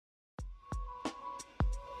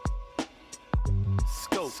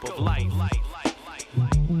Scope of life.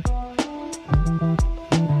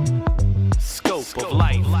 Scope of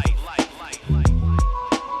life.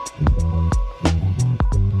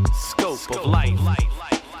 Scope of life.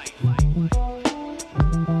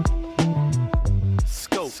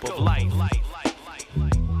 Scope of life.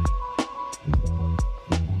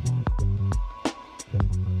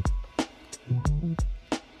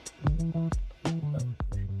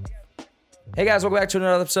 Hey guys, welcome back to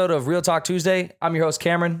another episode of Real Talk Tuesday. I'm your host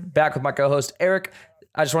Cameron, back with my co-host Eric.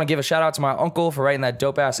 I just want to give a shout out to my uncle for writing that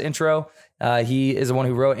dope ass intro. He is the one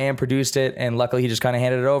who wrote and produced it, and luckily he just kind of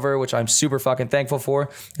handed it over, which I'm super fucking thankful for.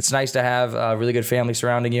 It's nice to have a really good family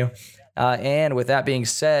surrounding you. And with that being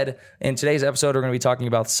said, in today's episode, we're going to be talking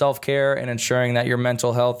about self-care and ensuring that your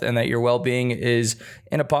mental health and that your well-being is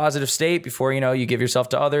in a positive state before, you give yourself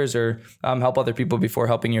to others or help other people before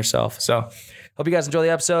helping yourself. So hope you guys enjoy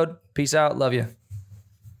the episode. Peace out. Love you.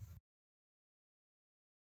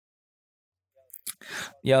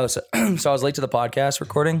 Yo, so I was late to the podcast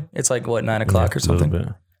recording. It's like, 9 o'clock or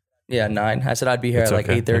something? Yeah, 9. I said I'd be here at like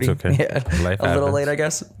 8:30. It's okay. Yeah, a little late, I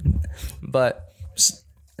guess. But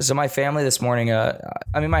so my family this morning,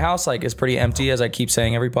 my house is pretty empty, as I keep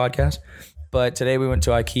saying every podcast. But today we went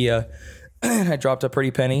to IKEA and I dropped a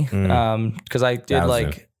pretty penny because I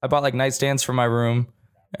bought nightstands for my room.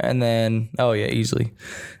 And then, easily.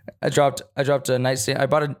 I dropped a nightstand. I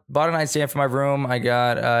bought a nightstand for my room. I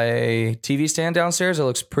got a TV stand downstairs. It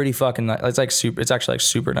looks pretty fucking nice. It's actually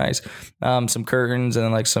super nice. Some curtains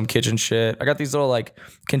and then some kitchen shit. I got these little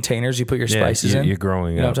containers you put your spices in. You're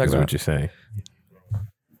growing up, is what you're saying.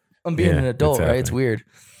 I'm being an adult, right? It's weird.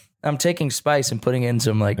 I'm taking spice and putting it in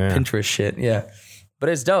some Pinterest shit. Yeah. But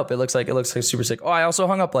it's dope. It looks like super sick. Oh, I also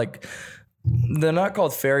hung up they're not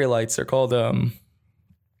called fairy lights. They're called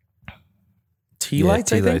tea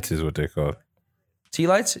lights, I think. Tea lights is what they're called. Tea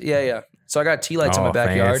lights? Yeah. So I got tea lights in my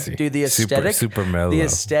backyard. Fancy. Dude, the aesthetic. Super mellow. The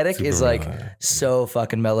aesthetic is so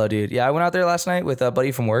fucking mellow, dude. Yeah, I went out there last night with a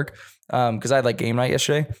buddy from work because I had game night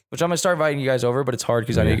yesterday, which I'm going to start inviting you guys over, but it's hard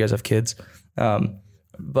because I know you guys have kids.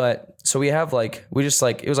 But so we have it was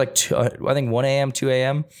 2, I think 1 a.m., 2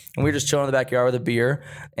 a.m. and we were just chilling in the backyard with a beer.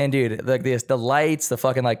 And dude, the lights, the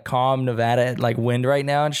fucking calm Nevada wind right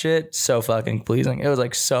now and shit, so fucking pleasing. It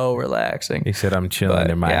was so relaxing. He said, I'm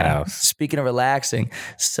chilling in my house. Speaking of relaxing,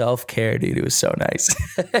 self-care, dude, it was so nice.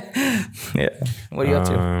 Yeah. What are you up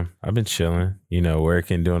to? I've been chilling,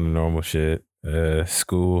 working, doing the normal shit,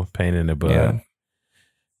 school, pain in the butt. Yeah.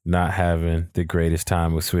 Not having the greatest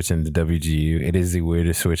time with switching to WGU. It is the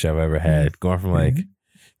weirdest switch I've ever had. Going from what do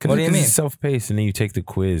you mean? It's self-paced, and then you take the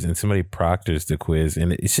quiz, and somebody proctors the quiz,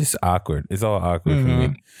 and it's just awkward. It's all awkward for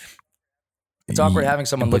me. It's awkward having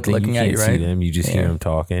someone looking at you, right? You see them, you just hear them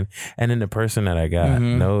talking, and then the person that I got,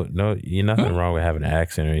 no, you're nothing wrong with having an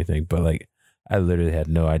accent or anything, but I literally had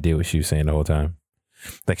no idea what she was saying the whole time.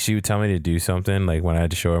 She would tell me to do something, when I had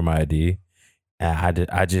to show her my ID. And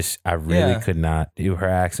I really could not. Her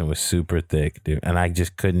accent was super thick, dude, and I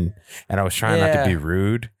just couldn't. And I was trying not to be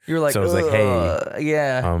rude. You were so I was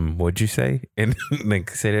hey, what'd you say? And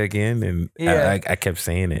say that again. And I kept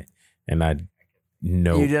saying it, and you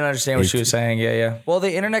didn't understand what she was saying. Yeah. Well,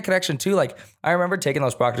 the internet connection too. I remember taking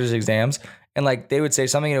those proctor's exams, and they would say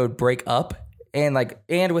something and it would break up. And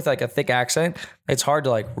and with a thick accent, it's hard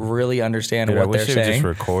to really understand what they're saying. I wish just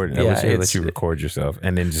record. I wish they let you record yourself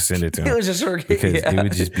and then just send it to them. Because it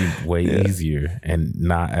would just be way easier and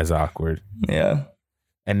not as awkward. Yeah.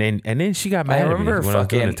 And then she got mad at me when I was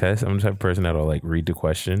doing the test. I'm the type of person that'll read the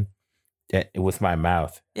question with my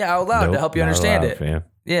mouth. Yeah, out loud to help you understand it. Fam.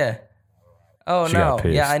 Yeah. Oh no.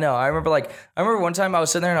 Yeah, I know. I remember one time I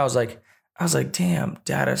was sitting there and I was like, damn,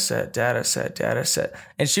 data set.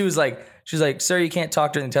 And she was like, sir, you can't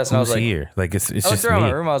talk during the test. And I was here? It's I was just there in me.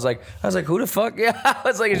 my room. I was like, who the fuck? Yeah. I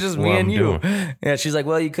was like, it's just me and you. Doing. Yeah. She's like,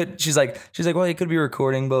 well, you could. She's like, well, you could be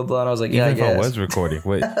recording, blah blah. And I was like, yeah, even if I was recording,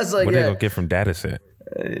 what? I was like, what are they gonna get from data set?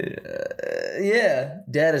 Yeah,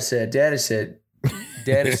 data set.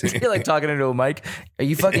 You're talking into a mic. Are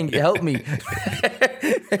you fucking help me?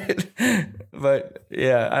 But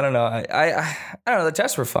yeah, I don't know. I don't know. The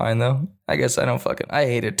tests were fine though. I guess I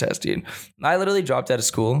hated tests, dude. I literally dropped out of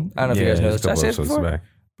school. I don't know if you guys know this. Did I say this before?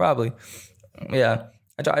 Probably. Yeah.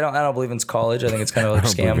 I don't believe in college. I think it's kind of a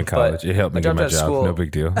scam. Believe in college. It helped me get my job. School. No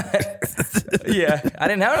big deal. Yeah. I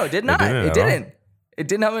didn't have it. It didn't. It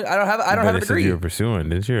didn't have. I don't have a degree. You were pursuing,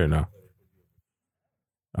 didn't you, or no?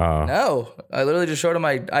 No, I literally just showed him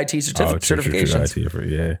my IT certifications.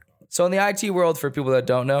 Yeah. So in the IT world, for people that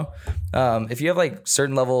don't know, if you have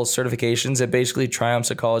certain level certifications, it basically triumphs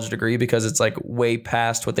a college degree because it's way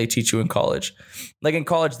past what they teach you in college. In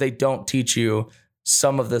college, they don't teach you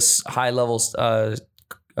some of this high level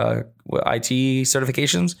IT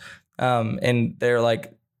certifications, and they're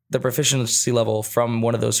like the proficiency level from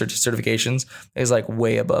one of those certifications is like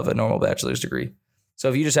way above a normal bachelor's degree. So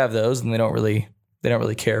if you just have those, then they don't really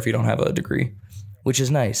care if you don't have a degree, which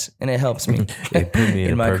is nice, and it helps me, it put me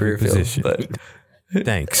in my career position. Field. But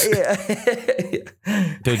thanks. Yeah.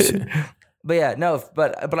 But yeah, no,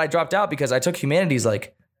 but I dropped out because I took humanities.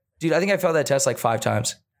 Like, dude, I think I failed that test like 5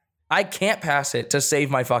 times. I can't pass it to save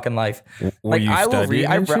my fucking life. Like, I will read.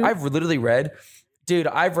 I've literally read. Dude,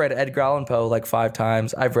 I've read Edgar Allan Poe like 5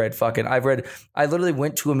 times. I literally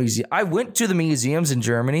went to a museum. I went to the museums in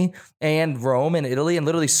Germany and Rome and Italy and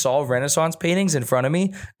literally saw Renaissance paintings in front of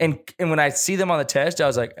me. And when I see them on the test, I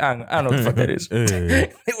was like, I don't know what the fuck that is.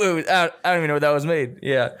 I don't even know what that was made.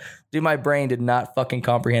 Yeah. Dude, my brain did not fucking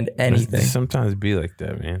comprehend anything. Sometimes be like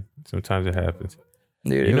that, man. Sometimes it happens.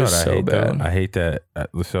 Dude, you know what I hate, bad. Though? I hate that.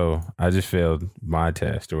 So I just failed my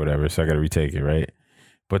test or whatever, so I got to retake it, right?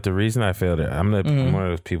 But the reason I failed it, I'm one of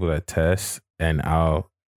those people that tests and I'll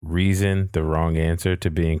reason the wrong answer to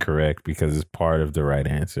being correct because it's part of the right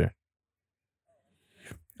answer.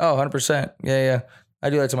 Oh, 100%. Yeah. I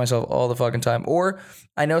do that to myself all the fucking time. Or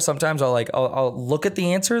I know sometimes I'll look at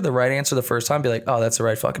the answer, the right answer the first time, be like, oh, that's the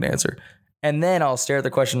right fucking answer. And then I'll stare at the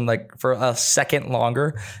question like for a second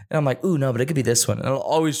longer. And I'm like, ooh, no, but it could be this one. And I'll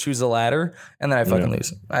always choose the latter. And then I fucking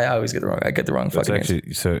lose. I always get the wrong. I get the wrong fucking answer.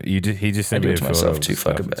 So he just sent me a photo of too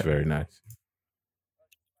fucking bad. It's very nice.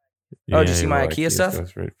 Oh, did you see my IKEA stuff?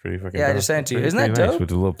 That's pretty fucking I just sent it to you. Isn't that dope? Nice with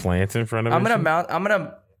the little plants in front of it. I'm going to mount the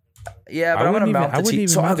TV.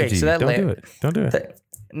 So that Don't do it.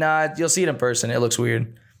 Nah, you'll see it in person. It looks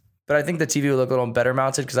weird. But I think the TV would look a little better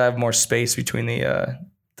mounted because I have more space between the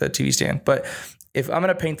TV stand. But if I'm going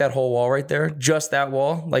to paint that whole wall right there, just that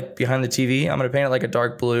wall, like behind the TV, I'm going to paint it like a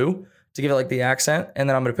dark blue to give it like the accent. And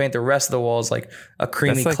then I'm going to paint the rest of the walls like a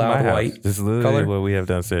creamy cloud white. This is literally what we have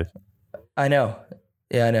downstairs. I know.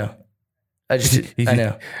 Yeah, I know. I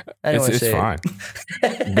know. It's fine.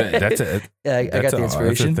 I got the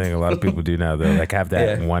inspiration. That's the thing a lot of people do now, though. Like have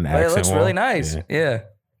that one accent. It looks really nice. Yeah.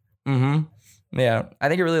 Mm-hmm. Yeah. I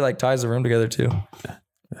think it really like ties the room together too.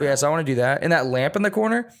 But yeah, so I want to do that. And that lamp in the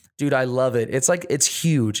corner, dude, I love it. It's like, it's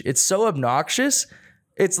huge. It's so obnoxious.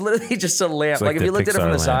 It's literally just a lamp. Like if you looked at it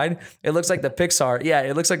from the side, it looks like the Pixar. Yeah,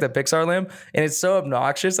 it looks like the Pixar lamp. And it's so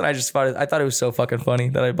obnoxious. And I thought it was so fucking funny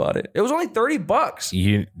that I bought it. It was only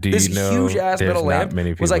 $30. This huge ass metal lamp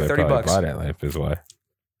was like $30. Buy that lamp is why.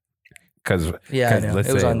 Because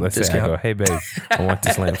let's say I go, hey babe, I want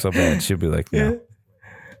this lamp so bad. She'll be like, no.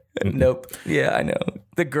 Nope. Yeah, I know.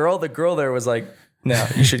 The girl there was like, no,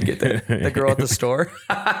 you shouldn't get that. The girl at the store,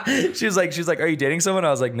 she was like, are you dating someone?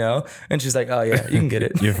 I was like, no. And she's like, oh yeah, you can get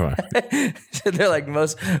it. You're fine. They're like,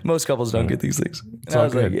 most couples don't get these things. And I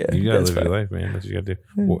was like, yeah, you gotta live your life, man. That's what you gotta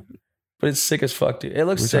do. But it's sick as fuck, dude. It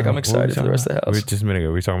looks sick. I'm excited for the rest of the house. Just a minute ago,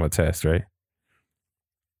 we were talking about tests, right?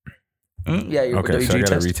 Yeah. Okay, so I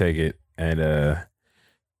gotta retake it. And the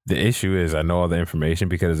issue is I know all the information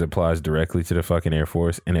because it applies directly to the fucking Air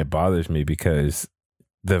Force. And it bothers me because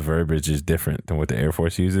the verbiage is different than what the Air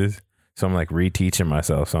Force uses. So I'm like reteaching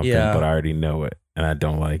myself something, but I already know it and I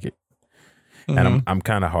don't like it. Mm-hmm. And I'm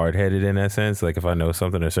kind of hard-headed in that sense. Like if I know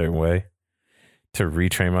something a certain way, to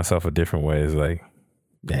retrain myself a different way is like,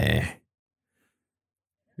 nah.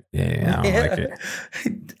 Yeah, I don't like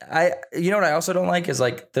it. You know what I also don't like is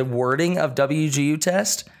like the wording of WGU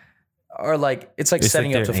test or like, it's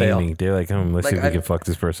setting up to fail. They're like, let's see if we can fuck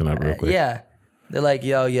this person up real quick. Yeah. They're like,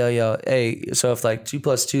 yo. Hey, so if like 2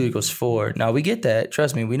 + 2 equals 4, now we get that.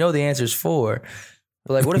 Trust me, we know the answer is 4.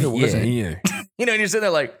 But like, what if it wasn't? Yeah. You know, and you're sitting there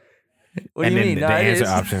like, what do you mean? The answer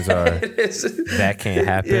options are that can't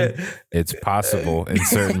happen. Yeah. It's possible in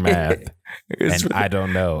certain math. And I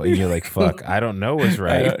don't know. And you're like, fuck, I don't know what's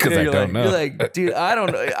right because I don't know. You're like, dude, I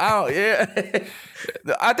don't know. Yeah.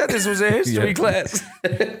 I thought this was a history class.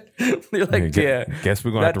 You're like, yeah. Guess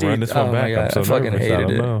we're going to have to run this one back. I'm so fucking nervous. I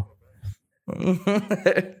don't know.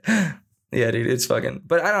 Yeah, dude, it's fucking.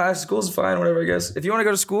 But I don't know. School's fine, whatever. I guess if you want to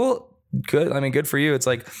go to school, good. I mean, good for you. It's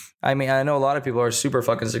like, I mean, I know a lot of people are super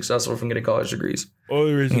fucking successful from getting college degrees.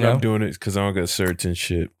 Only reason I'm doing it is because I don't got certs and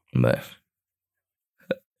shit. But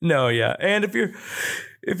no, yeah, and if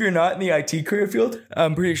you're not in the IT career field,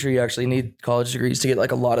 I'm pretty sure you actually need college degrees to get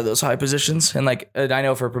like a lot of those high positions. And like, I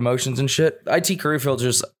know for promotions and shit, IT career field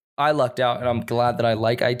just. I lucked out, and I'm glad that I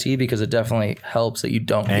like IT because it definitely helps that you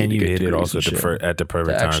don't. And you hit it also at the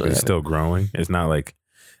perfect time because it's still growing. It's not like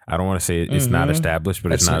I don't want to say it's not established,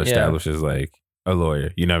 but it's not established as like a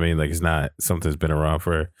lawyer. You know what I mean? Like it's not something that's been around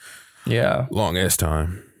for long ass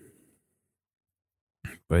time.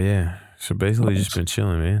 But yeah, so basically just been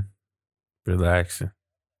chilling, man, relaxing.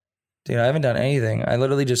 Dude, I haven't done anything. I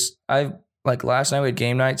literally like last night we had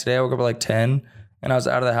game night. Today I woke up at like 10 and I was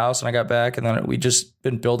out of the house and I got back and then we just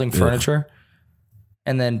been building furniture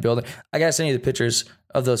and then building. I gotta send you the pictures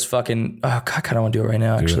of those fucking, oh God, I kind of want to do it right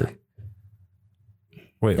now actually.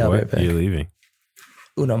 Wait, yeah, what? You're leaving?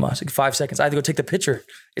 Uno mas. 5 seconds. I have to go take the picture.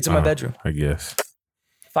 It's in my bedroom. I guess.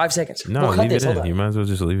 5 seconds. No, leave it in. You might as well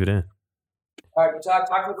just leave it in. All right, talk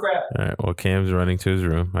the crap. All right, well, Cam's running to his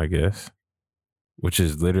room, I guess, which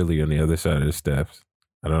is literally on the other side of the steps.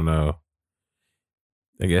 I don't know.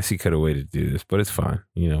 I guess he could have waited to do this, but it's fine.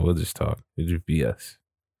 You know, we'll just talk. It'll just be us.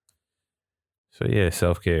 So, yeah,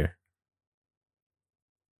 self-care.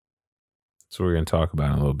 That's what we're going to talk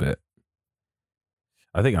about in a little bit.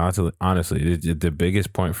 I think, honestly, the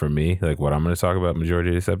biggest point for me, like what I'm going to talk about majority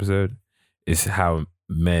of this episode, is how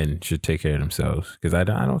men should take care of themselves. Because I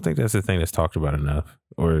don't think that's the thing that's talked about enough,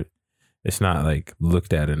 or it's not like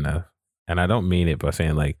looked at enough. And I don't mean it by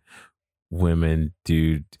saying like women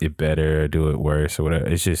do it better or do it worse or whatever.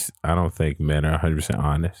 It's just, I don't think men are 100%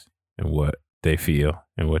 honest in what they feel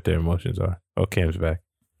and what their emotions are. Oh, Cam's back.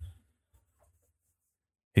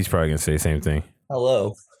 He's probably going to say the same thing.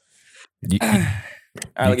 Hello. You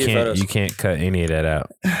can't cut any of that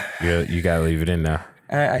out. You got to leave it in now.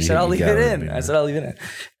 I said I'll leave it in. I said I'll leave it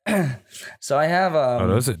in. So I have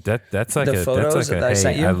that's like the photos that I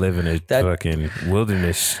sent you. I live in a fucking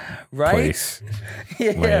wilderness place.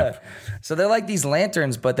 Yeah. Lamp. So they're like these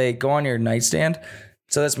lanterns, but they go on your nightstand.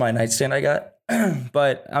 So that's my nightstand I got.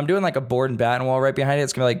 But I'm doing like a board and batten wall right behind it.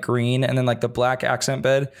 It's gonna be like green, and then like the black accent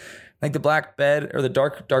bed, like the black bed or the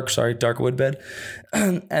dark wood bed,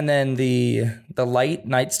 and then the light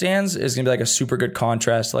nightstands is gonna be like a super good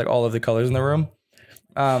contrast to like all of the colors in the room.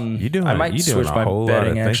 I might switch my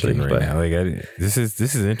bedding actually right now. Like this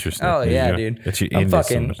is interesting. Oh yeah, dude.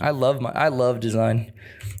 I love design.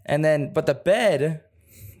 And then, but the bed,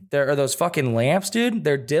 there are those fucking lamps, dude.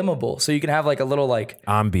 They're dimmable, so you can have like a little like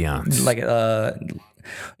ambiance, like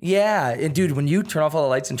yeah. And dude, when you turn off all the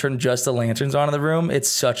lights and turn just the lanterns on in the room, it's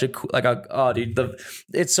such a cool,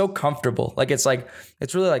 it's so comfortable. Like it's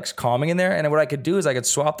really like calming in there. And what I could do is I could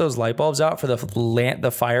swap those light bulbs out for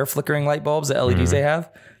the fire flickering light bulbs, the LEDs they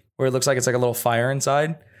have, where it looks like it's like a little fire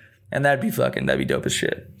inside, and that'd be dope as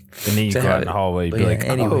shit. And then you go out in the hallway, be like,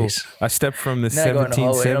 anyways, I stepped from the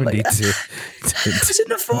 1770 to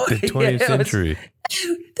the 20th century.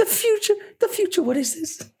 The future. What is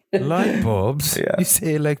this? Light bulbs? Yeah. You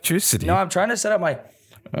say electricity. No, I'm trying to set up my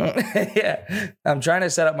I'm trying to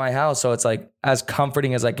set up my house so it's like as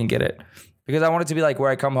comforting as I can get it. Because I want it to be like where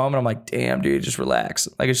I come home and I'm like, damn, dude, just relax.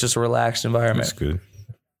 Like it's just a relaxed environment. That's good.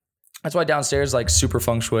 That's why downstairs like super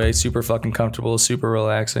feng shui, super fucking comfortable, super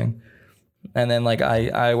relaxing. And then like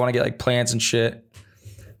I want to get like plants and shit.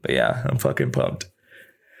 But yeah, I'm fucking pumped.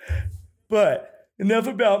 But enough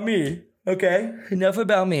about me, okay? Enough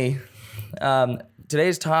about me.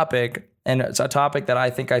 Today's topic, and it's a topic that I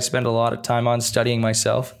think I spend a lot of time on studying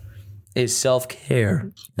myself, is self-care.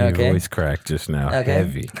 Okay? Your voice cracked just now. Okay.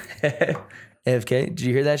 Heavy. Okay. Did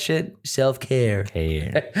you hear that shit? Self-care.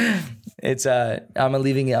 It's I'm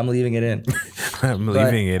leaving it in. I'm leaving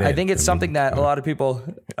it in. I think it's something that a lot of people,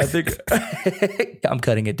 I think I'm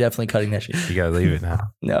cutting it, definitely cutting that shit. You gotta leave it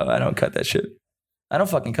now. No, I don't cut that shit. I don't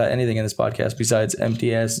fucking cut anything in this podcast besides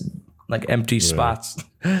empty spots.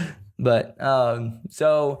 But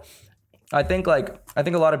so I think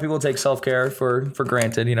a lot of people take self-care for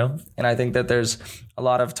granted, you know, and I think that there's a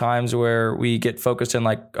lot of times where we get focused in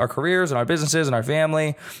like our careers and our businesses and our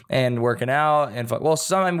family and working out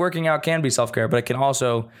sometimes working out can be self-care, but it can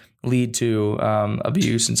also lead to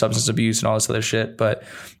abuse and substance abuse and all this other shit. But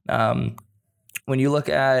when you look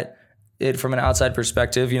at it from an outside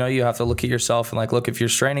perspective, you know, you have to look at yourself and like look if you're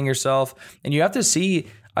straining yourself, and you have to see.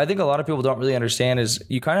 I think a lot of people don't really understand is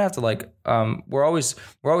you kind of have to like, we're always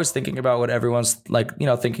thinking about what everyone's like, you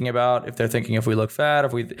know, thinking about. If they're thinking if we look fat,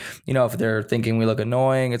 if they're thinking we look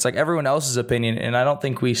annoying, it's like everyone else's opinion. And I don't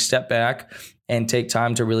think we step back and take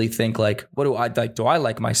time to really think like, what do I like? Do I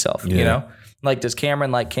like myself? Yeah. You know, like, does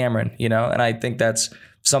Cameron like Cameron? You know? And I think that's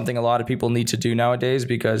something a lot of people need to do nowadays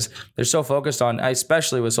because they're so focused on,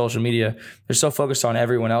 especially with social media, they're so focused on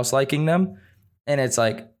everyone else liking them. And it's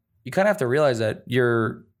like, you kind of have to realize that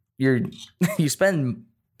you spend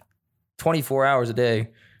 24 hours a day,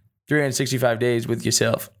 365 days with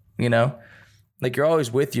yourself, you know? Like you're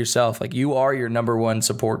always with yourself. Like you are your number one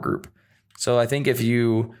support group. So I think if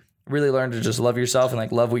you really learn to just love yourself and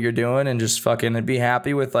like love what you're doing and just fucking be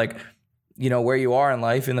happy with like, you know, where you are in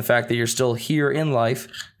life and the fact that you're still here in life,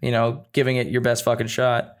 you know, giving it your best fucking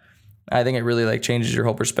shot, I think it really like changes your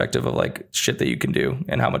whole perspective of like shit that you can do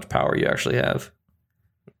and how much power you actually have.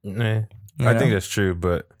 I think that's true,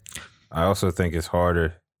 but I also think it's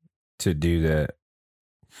harder to do that.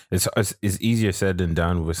 It's easier said than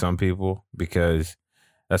done with some people because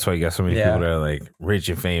that's why you got so many people that are like rich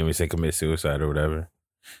and famous. They commit suicide or whatever.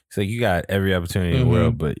 So you got every opportunity in the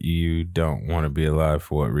world, but you don't want to be alive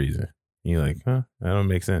for what reason? You're like, huh? That don't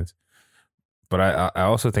make sense. But I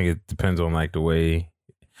also think it depends on like the way.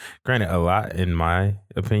 Granted, a lot in my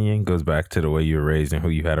opinion goes back to the way you were raised and who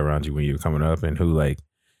you had around you when you were coming up, and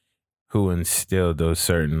who instilled those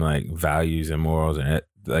certain like values and morals and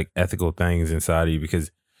like ethical things inside of you.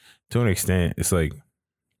 Because to an extent, it's like,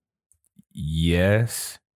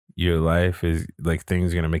 yes, your life is like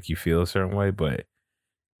things are gonna make you feel a certain way, but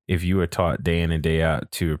if you were taught day in and day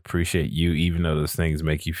out to appreciate you, even though those things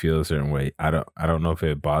make you feel a certain way, I don't know if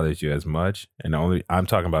it bothers you as much. And I'm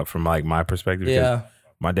talking about from like my perspective. Because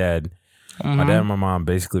my dad and my mom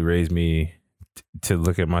basically raised me to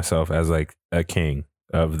look at myself as like a king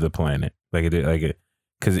of the planet.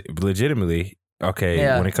 Because legitimately,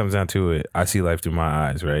 when it comes down to it, I see life through my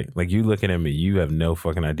eyes, right? Like you looking at me, you have no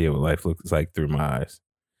fucking idea what life looks like through my eyes.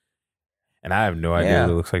 And I have no idea what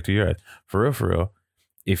it looks like through your eyes. For real.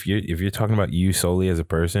 If you're talking about you solely as a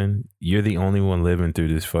person, you're the only one living through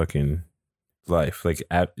this fucking life. Like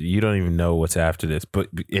you don't even know what's after this. But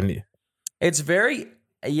it's very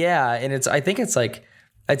and I think it's like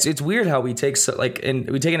it's weird how we take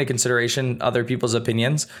we take into consideration other people's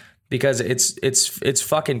opinions, because it's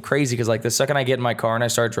fucking crazy. Because like the second I get in my car and I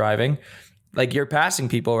start driving, like you're passing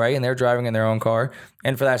people, right, and they're driving in their own car,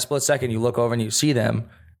 and for that split second you look over and you see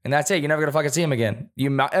them. And that's it. You're never going to fucking see him again. You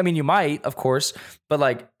might, of course, but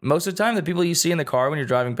like most of the time, the people you see in the car when you're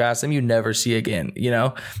driving past them, you never see again, you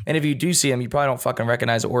know? And if you do see them, you probably don't fucking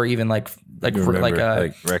recognize it or even recollect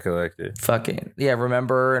it. Fucking,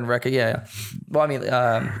 remember and Well, I mean,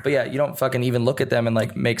 but you don't fucking even look at them and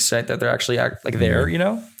like make sense that they're actually there, you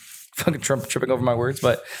know? Fucking tripping over my words.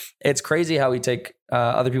 But it's crazy how we take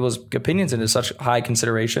other people's opinions into such high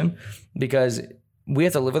consideration, because we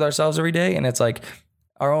have to live with ourselves every day. And it's like,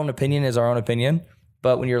 our own opinion is our own opinion,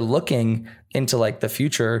 but when you're looking into like the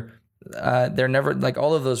future, they're never like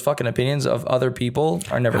all of those fucking opinions of other people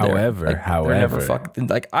are never there. However, never fucking,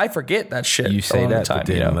 like I forget that shit. You say that, but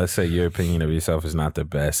then let's say your opinion of yourself is not the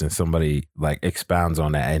best, and somebody like expounds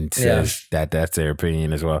on that and says that's their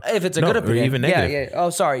opinion as well. If it's a good opinion, or even negative.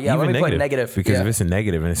 Oh, sorry. Yeah, let me put negative, because if it's a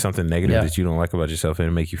negative and it's something negative that you don't like about yourself,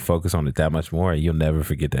 it'll make you focus on it that much more, and you'll never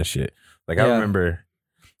forget that shit. Like I remember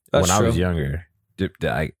when I was younger.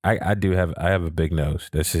 I have a big nose.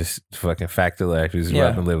 That's just fucking fact of life. This is what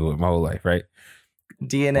I've been living with my whole life, right?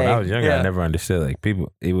 DNA. When I was younger, I never understood like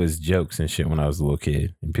people. It was jokes and shit when I was a little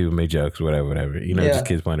kid, and people made jokes, whatever. You know, just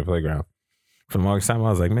kids playing the playground. For the longest time,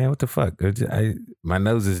 I was like, man, what the fuck? My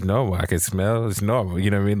nose is normal. I can smell. It's normal.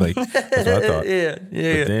 You know what I mean? Like that's what I thought.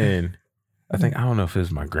 But then I don't know if it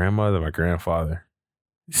was my grandmother or my grandfather.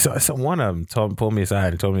 So one of them pulled me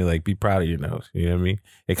aside and told me like, be proud of your nose. You know what I mean?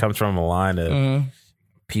 It comes from a line of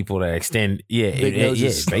people that extend.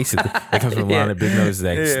 Basically, it comes from a line of big noses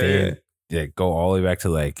that extend, that go all the way back to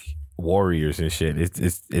like warriors and shit.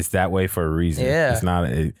 It's that way for a reason. Yeah, it's not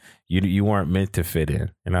you weren't meant to fit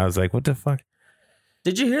in. And I was like, what the fuck?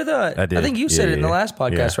 Did you hear that? I did. I think you said it in the last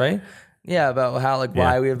podcast, right? Yeah, about how like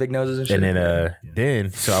why we have big noses and shit. And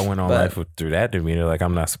then so I went on life through that demeanor, like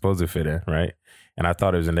I'm not supposed to fit in, right? And I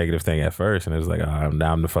thought it was a negative thing at first. And it was like,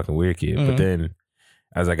 I'm the fucking weird kid. But then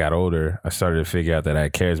as I got older, I started to figure out that I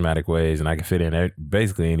had charismatic ways and I could fit in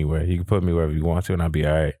basically anywhere. You can put me wherever you want to and I'll be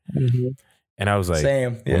all right. Mm-hmm. And I was like,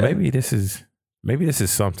 well, maybe this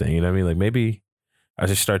is something. You know what I mean? Like maybe I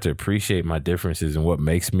should start to appreciate my differences and what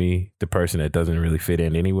makes me the person that doesn't really fit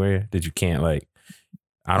in anywhere, that you can't like,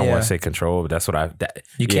 I don't want to say control, but that's what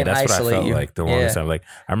you can't isolate what I felt you. Like the longest time. Like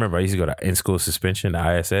I remember I used to go to in-school suspension,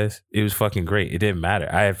 the ISS. It was fucking great. It didn't matter.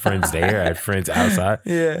 I had friends there. I had friends outside.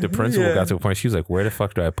 The principal got to a point. She was like, "Where the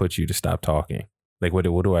fuck do I put you to stop talking? Like what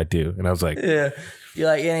do I do?" And I was like, you're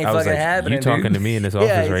like, it ain't fucking happening. You talking to me in this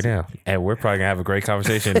office right now, and we're probably gonna have a great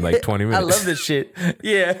conversation in like 20 minutes. I love this shit.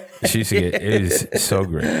 Yeah, she used to get. It was so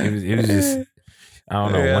great. It was just, I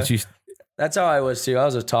don't know. Once you. That's how I was too. I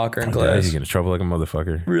was a talker in class. You get in trouble like a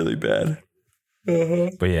motherfucker. Really bad.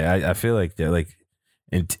 But yeah, I feel like that, like,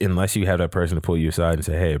 unless you have that person to pull you aside and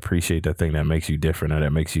say, "Hey, appreciate that thing that makes you different or that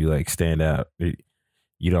makes you like stand out,"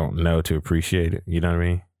 you don't know to appreciate it. You know what I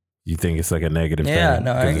mean? You think it's like a negative thing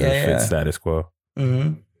because it fits status quo.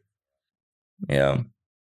 Mm-hmm. Yeah,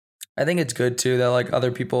 I think it's good too that like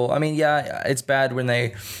other people, I mean, yeah, it's bad when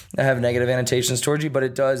they have negative annotations towards you, but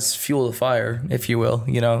it does fuel the fire, if you will,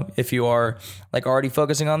 you know, if you are like already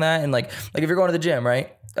focusing on that. And like if you're going to the gym,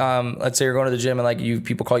 right? Let's say you're going to the gym and like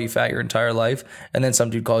people call you fat your entire life, and then some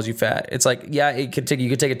dude calls you fat. It's like, yeah, you could take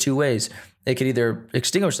it two ways. It could either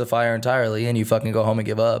extinguish the fire entirely and you fucking go home and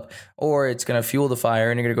give up, or it's gonna fuel the fire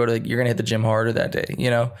and you're gonna hit the gym harder that day, you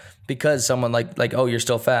know, because someone like oh, you're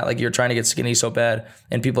still fat, like you're trying to get skinny so bad,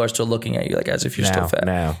 and people are still looking at you like as if you're still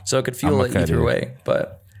fat. So it could fuel it either way.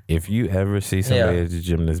 But if you ever see somebody at the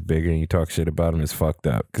gym that's bigger and you talk shit about them, it's fucked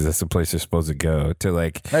up, because that's the place you're supposed to go to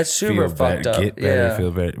like that's super fucked up. Get better, feel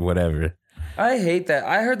better, whatever. I hate that.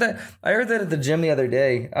 I heard that at the gym the other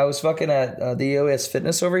day. I was fucking at the EOS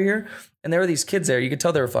Fitness over here, and there were these kids there. You could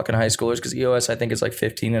tell they were fucking high schoolers, because EOS I think is like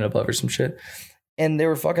 15 and above or some shit. And they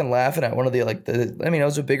were fucking laughing at one of the I mean, it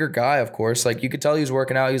was a bigger guy, of course. Like you could tell he was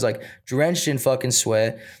working out. He was like drenched in fucking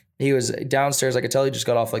sweat. He was downstairs. I could tell he just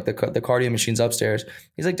got off like the cardio machines upstairs.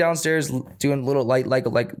 He's like downstairs doing little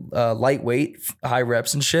lightweight high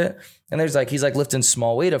reps and shit. And he's like lifting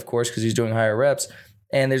small weight, of course, because he's doing higher reps.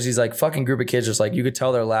 And there's these like fucking group of kids just like, you could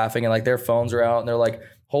tell they're laughing, and like their phones are out and they're like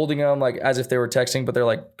holding them like as if they were texting, but they're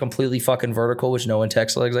like completely fucking vertical, which no one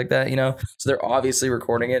texts legs like that, you know? So they're obviously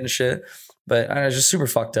recording it and shit. But I don't know, it's just super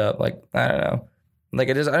fucked up. Like, I don't know. Like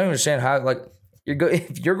it is, I don't understand how, like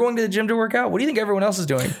if you're going to the gym to work out, what do you think everyone else is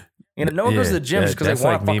doing? You know, no one goes to the gym just because they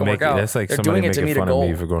want to fucking work out. That's like they're somebody making fun of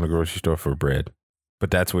me for going to the grocery store for bread.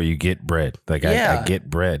 But that's where you get bread. Like I get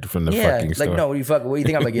bread from the fucking store. Like, no, what do you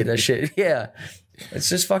think I'm gonna get that shit? Yeah. It's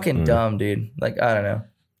just fucking dumb, dude. Like, I don't know.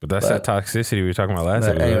 But that's that toxicity we were talking about last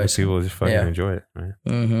episode. Anyways, people just fucking enjoy it, right?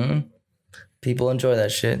 Mm-hmm. People enjoy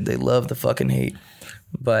that shit. They love the fucking hate.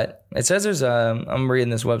 But it says there's I'm reading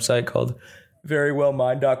this website called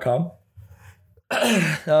verywellmind.com.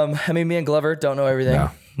 I mean, me and Glover don't know everything.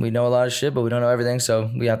 No. We know a lot of shit, but we don't know everything,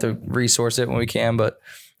 so we have to resource it when we can. But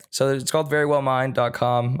so it's called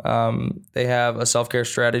verywellmind.com. They have a self-care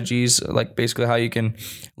strategies, like basically how you can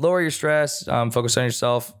lower your stress, focus on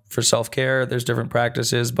yourself for self-care. There's different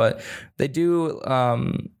practices, but they do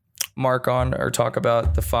mark on or talk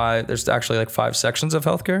about there's actually like 5 sections of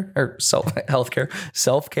healthcare or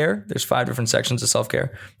self-care. There's 5 different sections of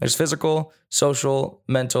self-care. There's physical, social,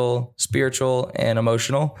 mental, spiritual, and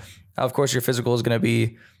emotional. Of course, your physical is going to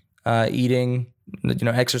be eating,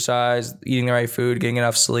 exercise, eating the right food, getting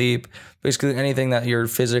enough sleep, basically anything that you're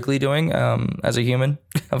physically doing as a human,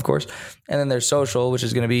 of course. And then there's social, which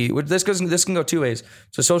is going to be, this can go 2 ways.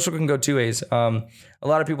 So social can go 2 ways. A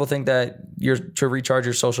lot of people think that to recharge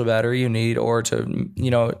your social battery, you need, or to,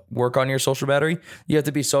 work on your social battery, you have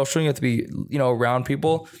to be social, you have to be, around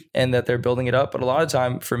people, and that they're building it up. But a lot of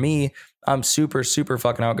time for me, I'm super, super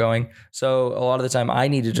fucking outgoing. So a lot of the time I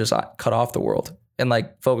need to just cut off the world and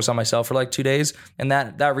like focus on myself for like 2 days. And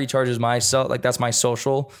that recharges myself. Like that's my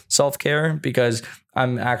social self-care, because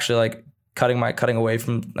I'm actually like cutting away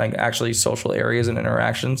from like actually social areas and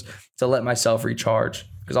interactions to let myself recharge,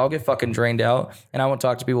 because I'll get fucking drained out and I won't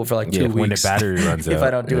talk to people for like 2 weeks. When the battery runs out. If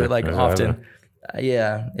I don't do it like often.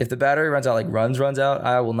 Yeah. If the battery runs out, like runs out,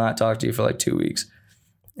 I will not talk to you for like 2 weeks.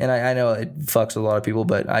 And I know it fucks with a lot of people,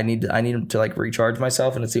 but I need to like recharge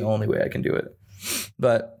myself, and it's the only way I can do it.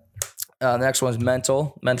 But the next one is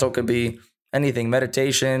mental. Mental could be anything: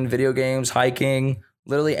 meditation, video games, hiking,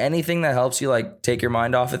 literally anything that helps you like take your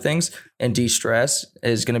mind off of things and de-stress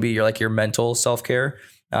is going to be your mental self-care.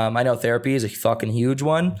 I know therapy is a fucking huge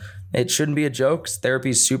one. It shouldn't be a joke.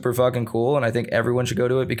 Therapy is super fucking cool, and I think everyone should go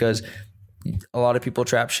to it, because a lot of people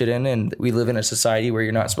trap shit in, and we live in a society where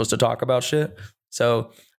you're not supposed to talk about shit.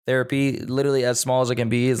 So therapy, literally as small as it can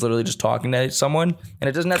be, is literally just talking to someone, and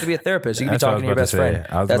it doesn't have to be a therapist. You can be talking to your best friend.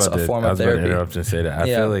 That's a form of therapy. I was about to interrupt and say that. I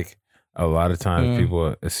feel like a lot of times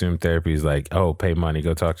people assume therapy is like, oh, pay money,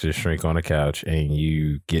 go talk to the shrink on the couch, and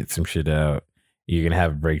you get some shit out. You're gonna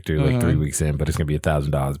have a breakthrough like 3 weeks in, but it's gonna be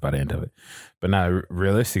 $1,000 by the end of it. But not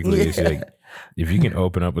realistically, it's like if you can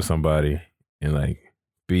open up with somebody and like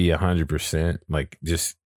be 100%, like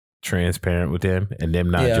just transparent with them, and them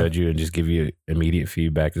not judge you and just give you immediate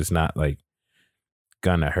feedback, it's not like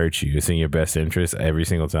gonna hurt you. It's in your best interest every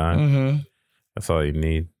single time. That's all you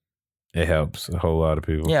need. It helps a whole lot of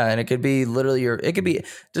people. Yeah, and it could be literally it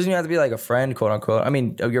doesn't even have to be like a friend, quote unquote. I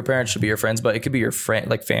mean, your parents should be your friends, but it could be your friend,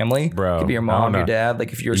 like family. Bro, it could be your mom, your dad.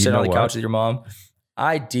 Like if you're sitting on the couch with your mom,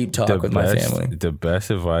 I deep talk with my family. The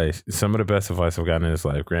best advice, some of the best advice I've gotten in this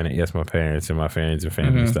life, granted, yes, my parents and my friends and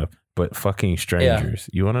family and stuff, but fucking strangers.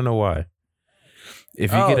 You want to know why?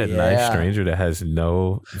 If you get a nice stranger that has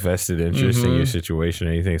no vested interest in your situation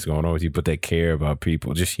or anything that's going on with you, but they care about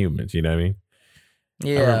people, just humans, you know what I mean? I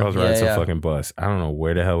remember I was riding some fucking bus. I don't know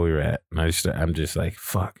where the hell we were at. And I'm just like,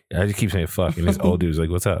 fuck. I just keep saying fuck. And this old dude's like,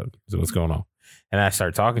 what's up? So what's going on? And I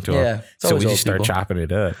start talking to him. So we just start chopping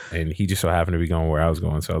it up. And he just so happened to be going where I was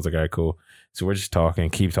going. So I was like, all right, cool. So we're just talking,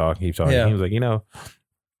 keep talking. Yeah. He was like,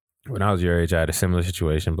 when I was your age, I had a similar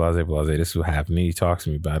situation, blase. This is what happened. And he talks to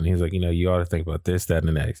me about it. And he's like, you ought to think about this, that, and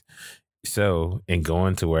the next. So in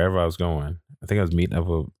going to wherever I was going, I think I was meeting up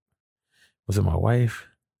with, was it my wife?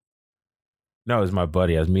 No, it was my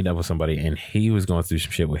buddy. I was meeting up with somebody and he was going through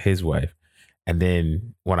some shit with his wife. And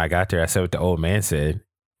then when I got there, I said what the old man said.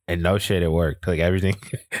 And no shit, it worked. Like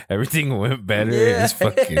everything went better. Yeah.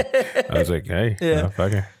 I was like, hey,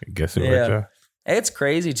 fucking, I guess it worked out. It's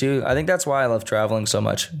crazy too. I think that's why I love traveling so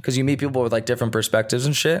much, because you meet people with like different perspectives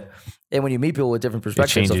and shit. And when you meet people with different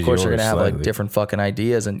perspectives, of course you're gonna have like different fucking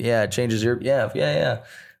ideas, and it changes your And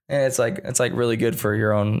it's like really good for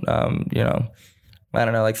your own, I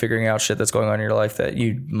don't know, like figuring out shit that's going on in your life that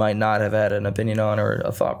you might not have had an opinion on or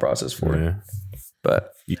a thought process for. Yeah.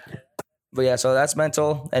 But yeah, so that's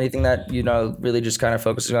mental. Anything that, really just kind of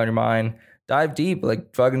focuses on your mind. Dive deep,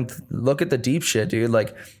 like fucking look at the deep shit, dude.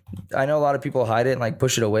 Like I know a lot of people hide it and like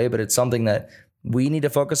push it away, but it's something that we need to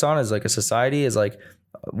focus on as like a society. Is like,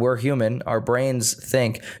 we're human, our brains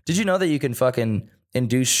think. Did you know that you can fucking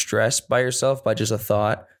induce stress by yourself by just a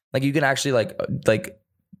thought? Like you can actually like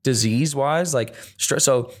disease wise, like stress.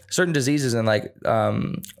 So certain diseases and like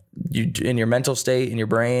you in your mental state, in your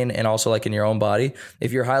brain, and also like in your own body,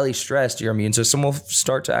 if you're highly stressed, your immune system will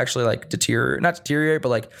start to actually like not deteriorate, but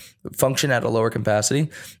like function at a lower capacity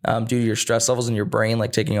due to your stress levels in your brain,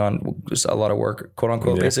 like taking on just a lot of work, quote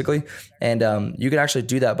unquote, basically. And you can actually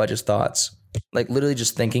do that by just thoughts, like literally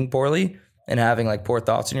just thinking poorly and having like poor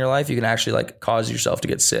thoughts in your life. You can actually like cause yourself to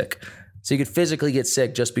get sick. So you could physically get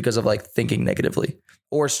sick just because of like thinking negatively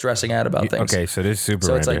or stressing out about things. Okay, so this is super.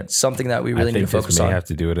 So it's like something that we really need to focus on. I have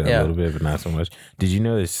to do it a little bit, but not so much. Did you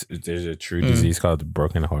know there's a true disease called the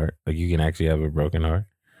broken heart? Like you can actually have a broken heart.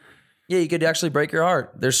 Yeah, you could actually break your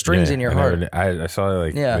heart. There's strings in your heart. I saw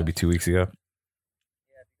it maybe 2 weeks ago.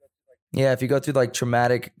 Yeah, if you go through like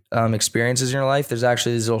traumatic experiences in your life, there's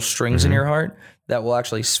actually these little strings in your heart that will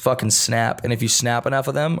actually fucking snap. And if you snap enough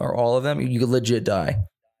of them or all of them, you could legit die.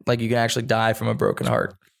 Like you can actually die from a broken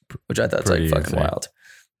heart, which I thought's like fucking wild.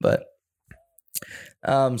 But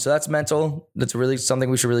so that's mental. That's really something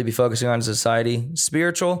we should really be focusing on as a society.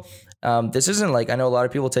 Spiritual. This isn't like, I know a lot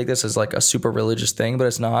of people take this as like a super religious thing, but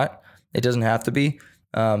it's not. It doesn't have to be.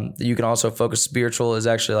 You can also focus. Spiritual is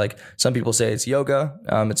actually like, some people say it's yoga.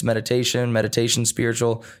 It's meditation,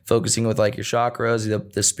 spiritual, focusing with like your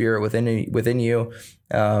chakras, the spirit within you.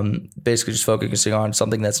 Basically just focusing on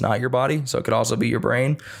something that's not your body. So it could also be your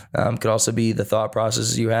brain. Could also be the thought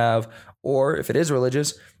processes you have. Or if it is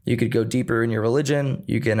religious, you could go deeper in your religion.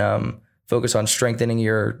 You can focus on strengthening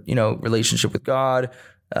your, relationship with God,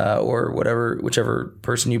 or whichever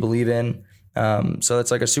person you believe in. So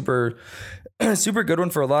it's like a super good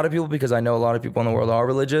one for a lot of people, because I know a lot of people in the world are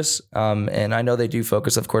religious. And I know they do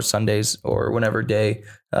focus, of course, Sundays or whenever day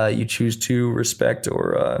you choose to respect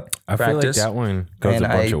or I practice. Feel like that one goes a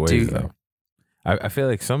bunch of ways, though. I feel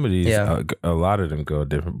like some of these, a lot of them go a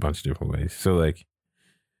bunch of different ways. So like,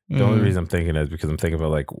 the only reason I'm thinking is because I'm thinking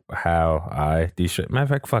about like how I de-stress. Matter of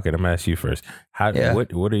fact, fuck it. I'm gonna ask you first.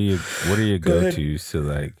 What are your go-tos to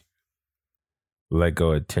like let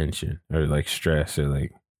go of tension or like stress or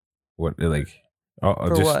like what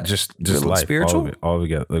just life, spiritual, all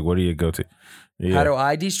together. Like what do you go to? Yeah. How do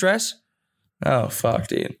I de-stress? Oh fuck,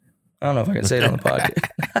 dude. I don't know if I can say it on the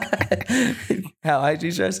podcast. How I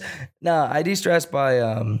de-stress? No, I de-stress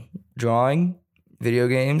by drawing, video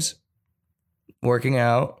games, working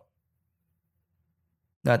out.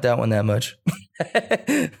 Not that one that much.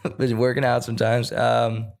 But working out sometimes.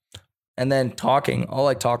 And then talking. I'll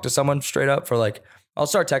like talk to someone straight up for like, I'll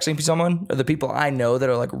start texting someone, or the people I know that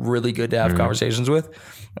are like really good to have conversations with.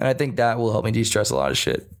 And I think that will help me de-stress a lot of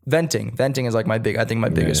shit. Venting is like my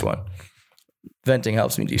biggest one. Venting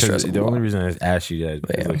helps me de-stress. The only reason I asked you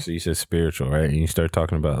that is like, so you said spiritual, right? And you start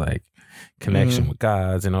talking about like connection with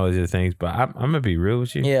gods and all these other things. But I'm gonna be real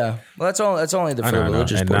with you. Yeah, well, that's only the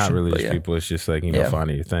religious and portion, not religious people. It's just like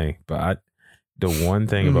finding your thing. But the one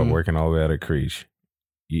thing about working all the way out of Creech,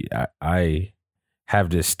 I have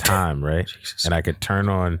this time, right? Jesus. And I could turn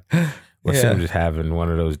on. I'm just having one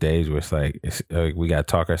of those days where it's like we gotta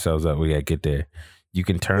talk ourselves up. We gotta get there. You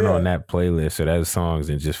can turn on that playlist or those songs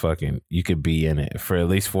and just fucking, you could be in it for at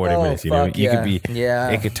least 40 minutes. You know, you could be,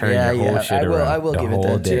 it could turn your whole shit around. I will give it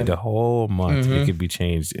that too. The whole month, it could be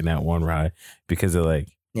changed in that one ride because of like,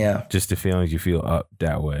 just the feelings you feel up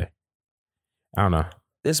that way. I don't know.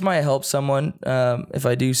 this might help someone if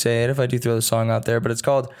I do say it, if I do throw the song out there, but it's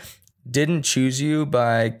called Didn't Choose You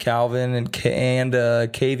by Calvin and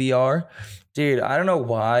KVR. Dude, I don't know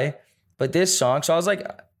why, but this song, so I was like,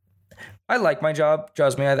 I like my job,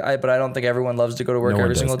 trust me, but I don't think everyone loves to go to work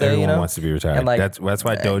every single day. Everyone wants to be retired. And like, that's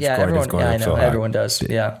why Dogecoin is going up so high. Everyone does,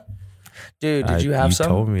 yeah. Dude, did you have some? You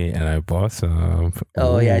told me, and I bought some.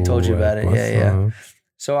 Oh, yeah, I told you about it. Yeah.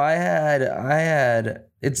 So I had.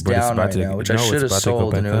 It's down right now, which I should have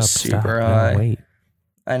sold, and it was super high. Wait.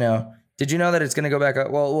 I know. Did you know that it's going to go back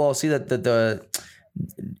up? Well, we'll see that the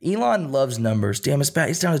Elon loves numbers. Damn, it's back.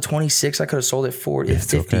 It's down to 26. I could have sold it for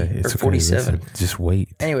 50 or 47. Listen, just wait.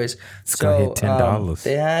 Anyways, so hit $10.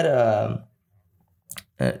 They had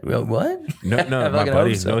what? No, my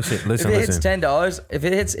buddy. So. No shit. Listen, if it hits $10, if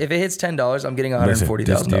it hits $10, I'm getting $140,000.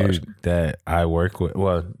 This dude that I work with,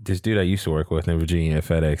 this dude I used to work with in Virginia at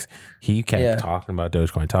FedEx, he kept talking about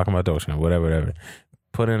Dogecoin, whatever.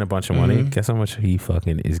 Put in a bunch of money. Guess how much he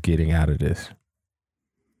fucking is getting out of this?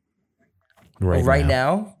 Right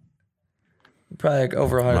now? Probably like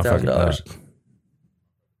over $100,000.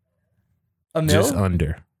 A mil? Just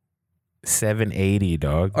under. $780,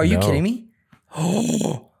 dog. Are you kidding me?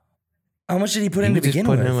 Oh, how much did he put in to begin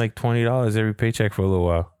with? He was just putting in like $20 every paycheck for a little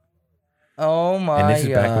while. Oh my God. And this is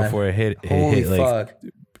back before it hit like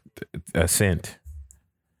a cent.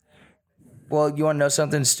 Well, you want to know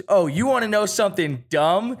something? You want to know something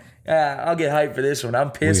dumb? I'll get hyped for this one.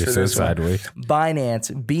 I'm pissed for this one. Binance,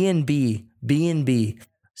 BNB.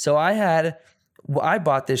 So I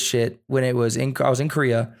bought this shit when I was in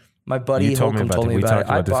Korea. My buddy Holcomb told me about it.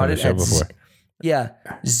 I bought it at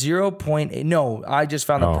 0.8. No, I just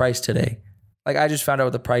found the price today. Like I just found out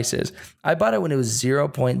what the price is. I bought it when it was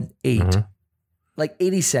 0.8, like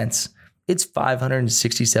 80 cents. It's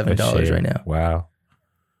 $567 right now. Wow.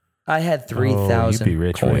 I had 3,000 you'd be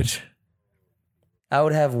rich, coins. I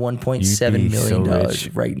would have $1.7 million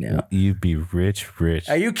right now. You'd be rich.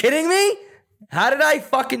 Are you kidding me? How did I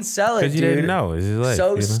fucking sell it, dude? Because you didn't know. It's just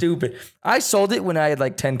like, stupid. I sold it when I had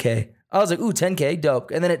like 10K. I was like, ooh, 10K,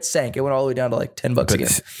 dope. And then it sank. It went all the way down to like $10 again.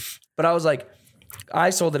 But I was like,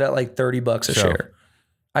 I sold it at like $30 a share.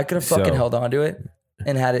 I could have fucking held on to it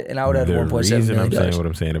and had it, and I would have $1.7 million. The reason I'm saying what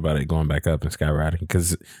I'm saying about it going back up and skyrocketing,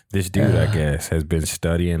 because this dude, I guess, has been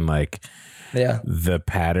studying like the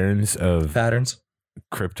patterns of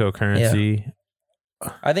cryptocurrency. Yeah.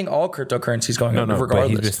 I think all cryptocurrencies going up regardless. But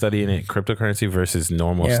he's been studying it, cryptocurrency versus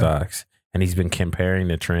normal stocks. And he's been comparing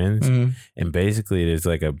the trends. And basically there's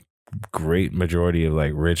like a great majority of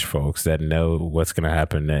like rich folks that know what's going to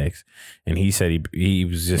happen next. And he said he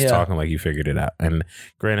was just talking like he figured it out. And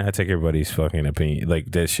granted, I take everybody's fucking opinion,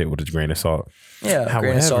 like that shit with a grain of salt. Yeah.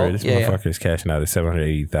 However, this motherfucker is cashing out at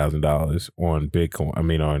 $780,000 on Bitcoin. I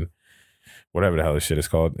mean, on whatever the hell this shit is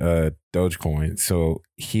called, Dogecoin. So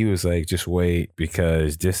he was like, just wait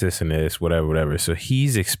because this and this, whatever. So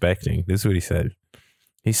he's expecting, this is what he said.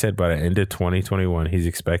 He said by the end of 2021, he's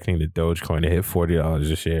expecting the Dogecoin to hit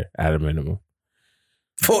 $40 a share at a minimum.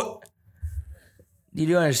 You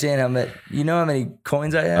do understand how many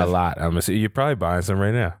coins I have? A lot. I'm assuming you're probably buying some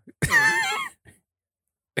right now.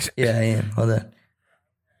 Yeah, I am. Hold on.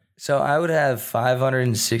 So I would have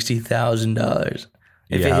 $560,000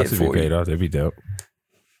 if it hit 40. Be paid off. That'd be dope.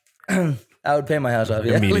 I would pay my house off.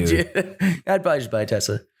 Yeah, legit. I'd probably just buy a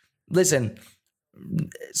Tesla. Listen.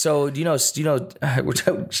 So do you know? Fuck,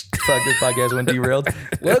 this podcast went derailed.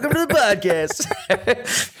 Welcome to the podcast.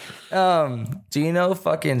 Do you know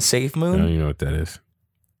fucking SafeMoon? I don't even know what that is.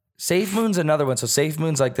 SafeMoon's another one. So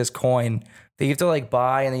SafeMoon's like this coin that you have to like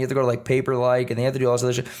buy, and then you have to go to like Paperlike, and they have to do all this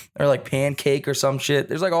other shit, or like Pancake or some shit.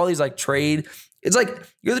 There's like all these like trade. It's like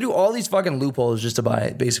you have to do all these fucking loopholes just to buy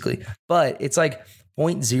it, basically. But it's like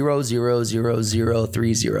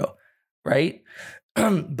 0.000030, right?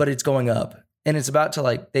 But it's going up. And it's about to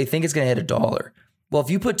like, they think it's going to hit $1. Well,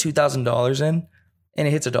 if you put $2,000 in and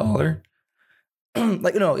it hits $1,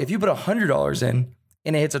 like, no, if you put $100 in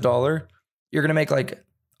and it hits $1, you're going to make like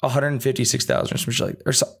 156,000 or some shit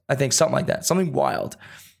like, I think something like that. Something wild.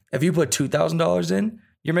 If you put $2,000 in,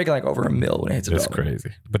 you're making like over $1 million when it hits $1. That's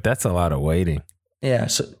crazy. But that's a lot of waiting. Yeah.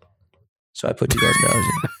 So I put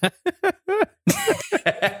 $2,000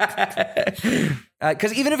 in.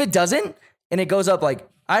 Because even if it doesn't, and it goes up like,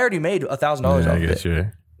 I already made $1,000 off of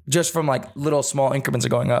it. Just from like little small increments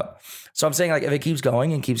of going up. So I'm saying like if it keeps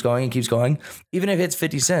going and keeps going and keeps going, even if it hits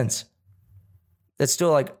 50 cents, that's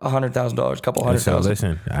still like $100,000, a couple $100,000. So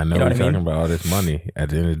listen, I know you're talking about all this money. At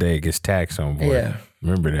the end of the day, it gets taxed on board. Yeah.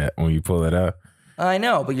 Remember that when you pull it out. I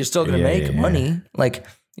know, but you're still going to make money. Like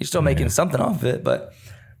you're still making something off of it. But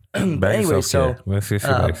Anyway, so let's get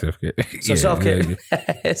self-care. So self-care.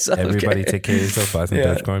 Everybody take care of yourself. Buy some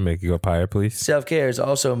Dogecoin. Make you go higher, please. Self-care is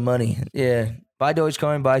also money. Yeah. Buy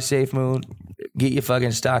Dogecoin. Buy SafeMoon. Get your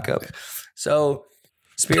fucking stock up. So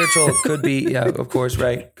spiritual could be, of course,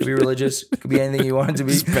 right? Could be religious. Could be anything you want it to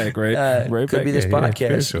be. Back, right? Could back, be this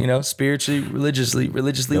podcast. Spiritually,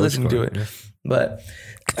 religiously listening to it. But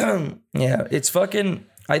it's fucking.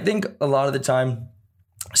 I think a lot of the time,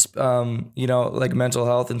 like mental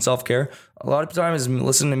health and self-care, a lot of the time is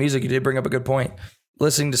listening to music. You did bring up a good point.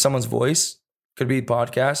 Listening to someone's voice could be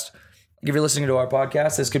podcast. If you're listening to our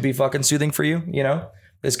podcast, this could be fucking soothing for you.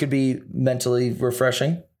 This could be mentally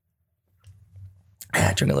refreshing.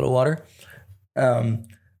 Drink a little water.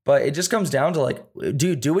 But it just comes down to like,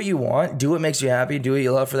 dude, do what you want. Do what makes you happy. Do what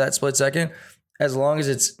you love for that split second. As long as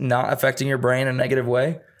it's not affecting your brain in a negative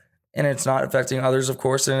way. And it's not affecting others, of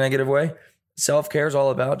course, in a negative way. Self-care is all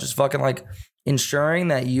about just fucking like ensuring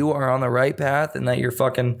that you are on the right path and that you're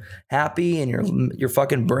fucking happy and your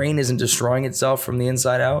fucking brain isn't destroying itself from the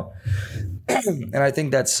inside out. And I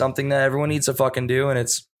think that's something that everyone needs to fucking do. And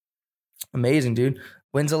it's amazing, dude.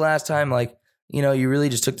 When's the last time, like, you really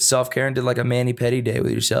just took the self-care and did like a mani-pedi day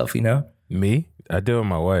with yourself, Me? I do it with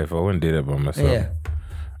my wife. I wouldn't do that by myself. Yeah.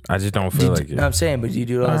 I just don't feel like it. I'm saying, but do you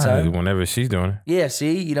do it all the time? Whenever she's doing it. Yeah,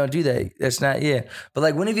 see? You don't do that. That's not, But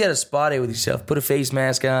like, when have you had a spa day with yourself? Put a face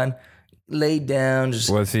mask on, lay down, just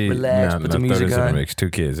relax, put the music on. Makes 2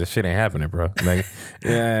 kids. That shit ain't happening, bro. Like, 2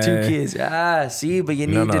 kids. See, but you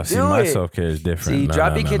need to do my it. self-care is different. See,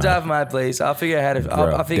 drop your kids off my place. I'll figure out how to,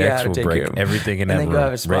 I'll figure out how to take care of them. Everything in that room.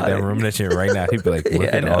 Right that room, that shit right now. He'd be like,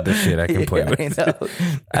 look at all this shit I can play with. I know.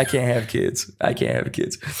 I can't have kids.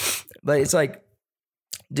 But it's like,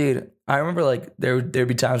 dude, I remember like there'd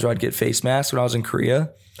be times where I'd get face masks when I was in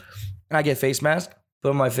Korea. And I get face mask,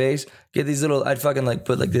 put on my face, get these little, I'd fucking like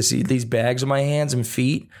put like these bags on my hands and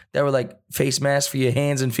feet that were like face masks for your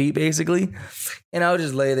hands and feet basically. And I would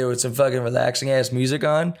just lay there with some fucking relaxing ass music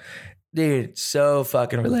on. Dude, so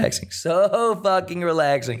fucking relaxing.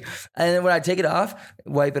 And then when I take it off,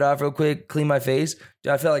 wipe it off real quick, clean my face,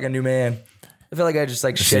 dude, I felt like a new man. I feel like I just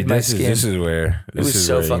like shed my skin. This is where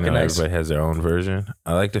fucking nice. Everybody has their own version.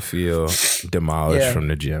 I like to feel demolished from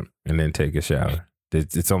the gym and then take a shower.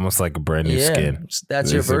 It's almost like a brand new skin.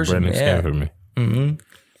 That's your version. Brand new skin for me. Mm-hmm.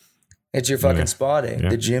 It's your fucking spa day,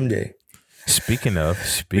 the gym day. Speaking of,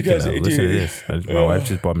 listen to this. My wife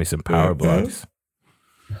just bought me some power blocks.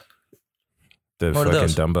 The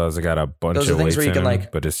fucking dumbbells. I got a bunch of weights in them,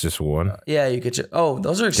 but it's just one. Yeah, you could.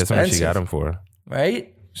 Those are expensive. Guess how much she got them for?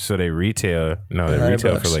 Right? So they retail. No, they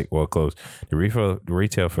retail for like close. They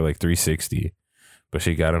retail for like $360, but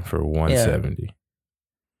she got them for $170.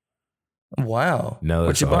 Wow. Nellis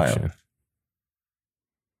What'd you buy them?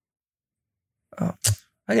 Oh,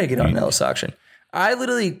 I gotta get on Nellis auction. I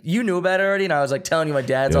literally, you knew about it already, and I was like telling you my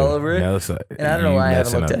dad's all over it. Nellis, and I don't know why I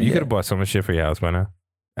haven't looked at it. You could have bought so much shit for your house by now.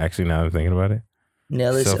 Actually, now I'm thinking about it.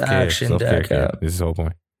 NellisAuction.com. This is the whole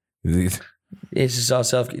point. It's just all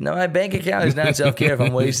self-care. No, my bank account is not self-care if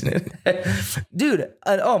I'm wasting it. Dude,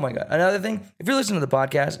 oh my God. Another thing, if you're listening to the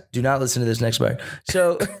podcast, do not listen to this next part.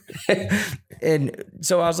 So,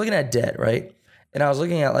 so I was looking at debt, right? And I was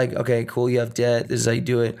looking at like, okay, cool, you have debt. This is how you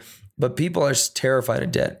do it. But people are terrified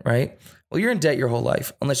of debt, right? Well, you're in debt your whole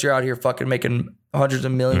life, unless you're out here fucking making hundreds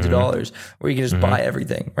of millions of dollars where you can just buy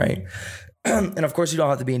everything, right? And of course, you don't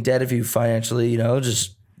have to be in debt if you financially,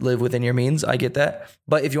 just live within your means. I get that.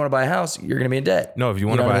 But if you want to buy a house, you're going to be in debt. No, if you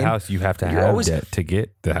want to buy a house, you have to have debt to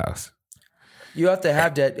get the house. You have to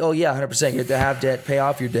have debt. Oh yeah, 100%. You have to have debt, pay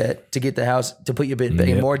off your debt to get the house, to put you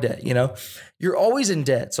in more debt, You're always in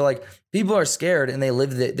debt. So like people are scared and they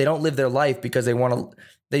don't live their life because they don't want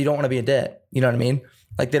to be in debt. You know what I mean?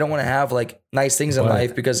 Like they don't want to have like nice things in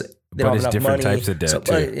life because they don't have enough money. Types of debt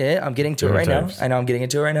too. Yeah, I'm getting to it right now. I know I'm getting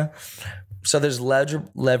into it right now. So there's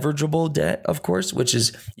leverageable debt, of course, which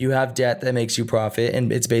is you have debt that makes you profit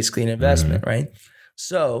and it's basically an investment, right?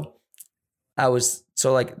 So I was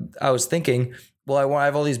thinking, well, I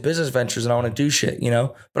have all these business ventures and I want to do shit,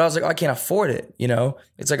 but I was like, I can't afford it.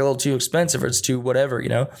 It's like a little too expensive or it's too whatever,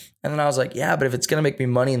 and then I was like, yeah, but if it's going to make me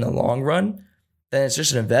money in the long run, then it's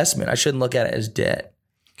just an investment. I shouldn't look at it as debt.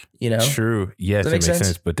 True. Yes, it makes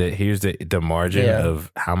sense. But here's the margin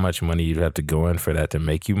of how much money you'd have to go in for that to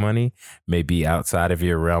make you money may be outside of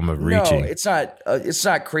your realm of reaching. No, it's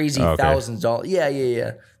not crazy. Okay. Thousands of dollars.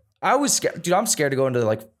 Yeah. I was scared. Dude, I'm scared to go into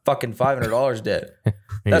like fucking $500 debt.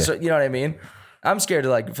 That's what, you know what I mean? I'm scared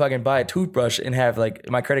to like fucking buy a toothbrush and have like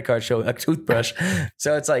my credit card show a toothbrush.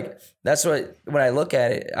 So it's like, that's what, when I look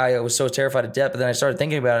at it, I was so terrified of debt. But then I started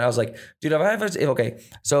thinking about it. And I was like, dude, okay,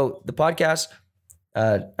 so the podcast,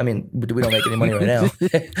 I mean, we don't make any money right now,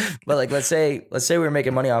 but like, let's say we were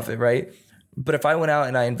making money off it, right? But if I went out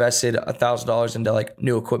and I invested $1,000 into like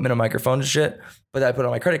new equipment and microphones and shit, but I put it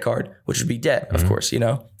on my credit card, which would be debt, of course,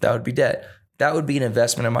 that would be debt. That would be an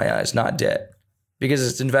investment in my eyes, not debt, because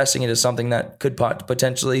it's investing into something that could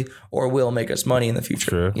potentially or will make us money in the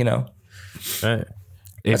future. True. Right.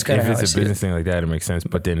 If it's a business thing like that, it makes sense.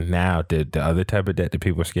 But then now, the other type of debt that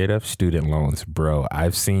people are scared of, student loans, bro.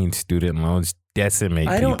 I've seen student loans decimate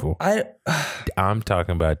people. I'm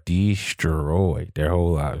talking about destroy their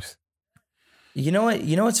whole lives. You know what?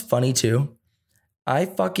 You know what's funny too? I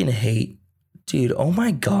fucking hate, dude. Oh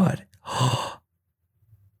my God.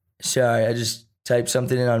 Sorry, I just typed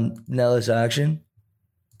something in on Nellis Auction.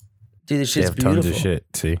 Dude, this shit's beautiful. Tons of shit.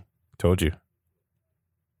 See, told you.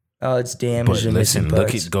 Oh, it's damaged. But listen,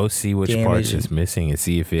 go see which parts is missing and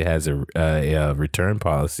see if it has a return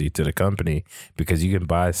policy to the company, because you can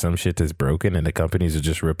buy some shit that's broken and the companies will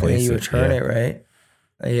just replace it. You return it, right?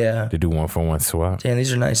 Yeah. They do 1-for-1 swap. Damn,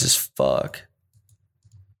 these are nice as fuck.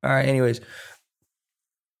 All right, anyways.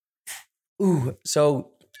 Ooh,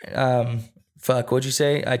 so, fuck, what'd you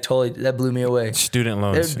say? That blew me away. Student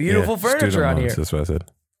loans. There's beautiful furniture on here. That's what I said.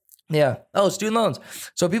 Yeah. Oh, student loans.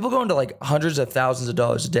 So people go into like hundreds of thousands of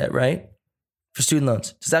dollars of debt, right? For student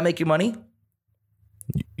loans. Does that make you money?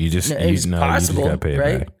 You just gotta pay it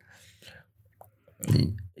right? back.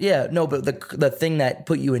 Yeah, no, but the thing that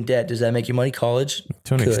put you in debt, does that make you money? College?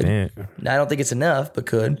 To an extent. I don't think it's enough, but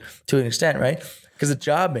could to an extent, right? Because a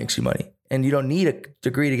job makes you money, and you don't need a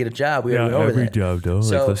degree to get a job. We already know every that. job though.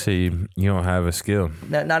 So, like, let's say you don't have a skill.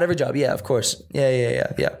 Not every job. Yeah, of course.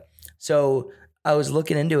 Yeah. So I was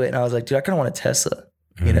looking into it, and I was like, dude, I kind of want a Tesla.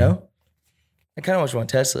 You know, I kind of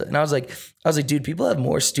want a Tesla, and I was like, dude, people have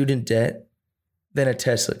more student debt than a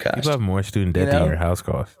Tesla costs. People have more student debt than your house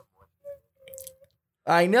costs.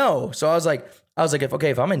 I know. So I was like,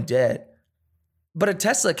 if I'm in debt, but a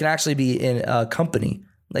Tesla can actually be in a company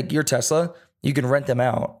like your Tesla. You can rent them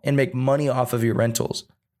out and make money off of your rentals.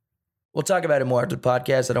 We'll talk about it more after the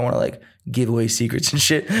podcast. I don't want to like give away secrets and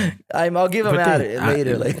shit. I'll give them out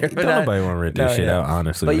later. But nobody want to rent this shit out,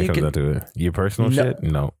 honestly, when it comes down to it. Your personal shit?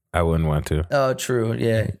 No, I wouldn't want to. Oh, true.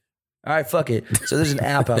 Yeah. All right, fuck it. So there's an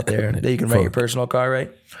app out there that you can rent your personal car,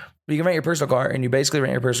 right? You can rent your personal car, and you basically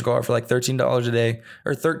rent your personal car for like $13 a day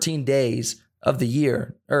or 13 days of the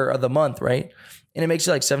year or of the month, right? And it makes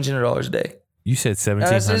you like $1,700 a day. You said $1,700.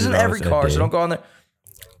 This isn't every car, so don't go on there.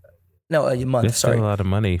 No, a month. That's still a lot of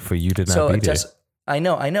money for you to not be there. I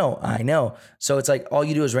know. So it's like all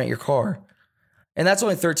you do is rent your car, and that's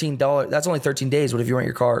only $13. That's only 13 days. What if you rent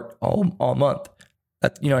your car all month?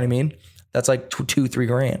 You know what I mean? That's like $2-3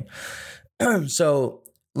 grand. So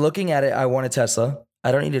looking at it, I want a Tesla.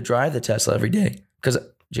 I don't need to drive the Tesla every day because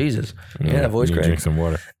Jesus, that voice crack. Drink some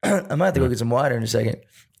water. I might have to go get some water in a second.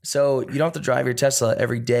 So you don't have to drive your Tesla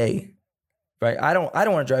every day. Right, I don't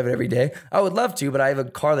want to drive it every day. I would love to, but I have a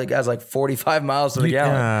car that has like 45 miles to the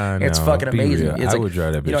gallon. It's fucking amazing. It's I would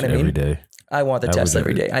drive that bitch every day. I want the Tesla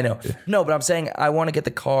every day. I know. No, but I'm saying I want to get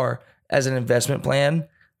the car as an investment plan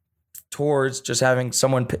towards just having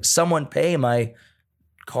someone pay my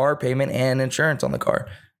car payment and insurance on the car,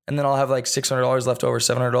 and then I'll have like $600 left over,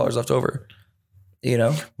 $700 left over. You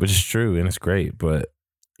know, which is true and it's great, but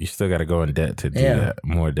you still got to go in debt to do that.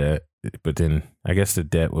 More debt. But then I guess the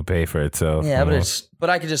debt would pay for itself. Yeah, but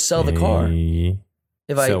I could just sell the car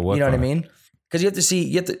if I, you know what I mean? Because you have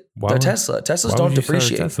to the Tesla. Teslas don't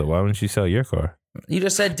depreciate. Tesla? Why wouldn't you sell your car? You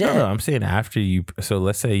just said debt. No, I'm saying after you. So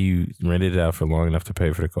let's say you rented it out for long enough to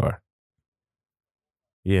pay for the car.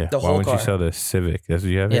 Yeah. Why wouldn't you sell the Civic? That's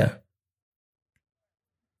what you have. Yeah.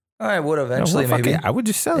 I would eventually, maybe. I would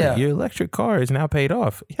just sell it. Your electric car is now paid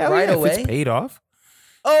off. Hell right away. If it's paid off.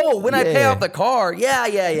 Oh, when I pay off the car. Yeah.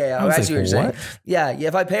 I see what you're saying. Yeah.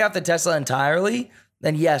 If I pay off the Tesla entirely,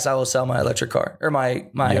 then yes, I will sell my electric car or my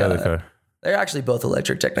other car. They're actually both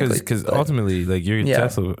electric technically. Because ultimately, like your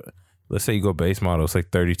Tesla, let's say you go base model, it's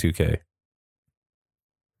like $32,000.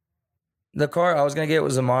 The car I was going to get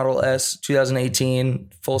was a Model S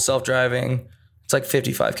 2018, full self-driving. It's like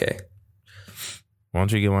 $55,000. Why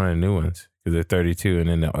don't you get one of the new ones? Because they're $32,000 and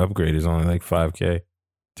then the upgrade is only like $5,000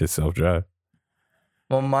 to self-drive.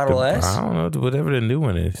 Well, Model S? I don't know, whatever the new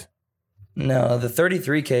one is. No, the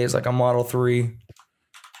 $33,000 is like a Model 3.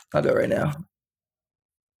 I'll go right now.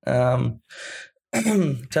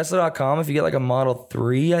 Tesla.com, if you get like a Model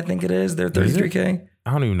 3, I think it is, they're $33,000.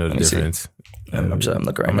 I don't even know the difference. I'm looking right now.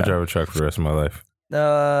 I'm going to drive a truck for the rest of my life.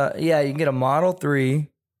 Yeah, you can get a Model 3,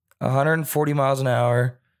 140 miles an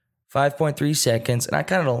hour, 5.3 seconds. And I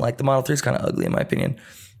kind of don't like the Model 3. It's kind of ugly in my opinion.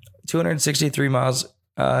 263 miles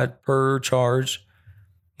per charge.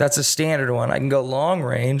 That's a standard one. I can go long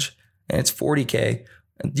range and it's 40K.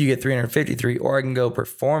 You get 353, or I can go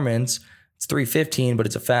performance. It's 315, but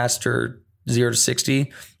it's a faster 0 to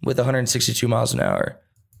 60 with 162 miles an hour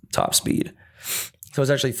top speed. So it's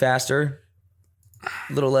actually faster,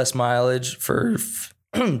 a little less mileage for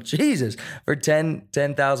Jesus, for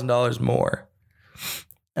 $10,000 more.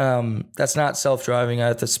 That's not self-driving. I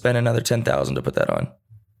have to spend another $10,000 to put that on,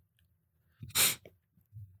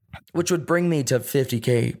 which would bring me to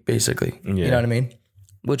 50K basically. Yeah. You know what I mean?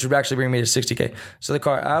 Which would actually bring me to 60K. So the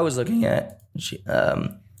car I was looking at,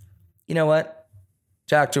 you know what?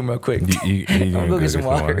 Talk to him real quick. I'll go get some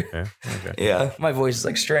water. Yeah. Okay. Yeah, my voice is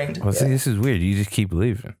like strained. Well, see, this is weird. You just keep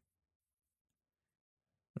leaving.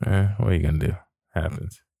 What are you going to do?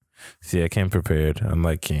 Happens. See, I came prepared.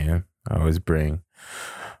 Unlike Cam, I always bring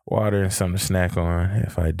water and something to snack on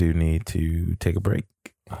if I do need to take a break.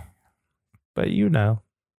 But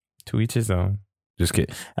to each his own. Just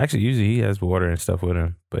kidding. Actually, usually he has water and stuff with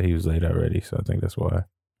him, but he was late already, so I think that's why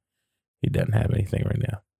he doesn't have anything right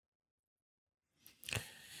now.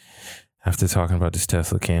 After talking about this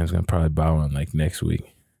Tesla, Cam's gonna probably buy one like next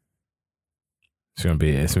week. It's gonna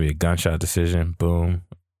be a gunshot decision. Boom.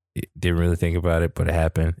 Didn't really think about it, but it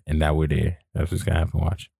happened, and now we're there. That's what's gonna happen.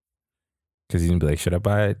 Watch. Because he's gonna be like, should I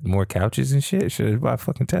buy more couches and shit? Should I buy a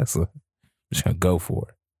fucking Tesla? I'm just gonna go for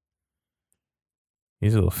it.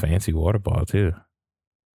 He's a little fancy water bottle too.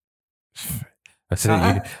 I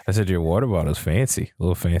said your water bottle's fancy. A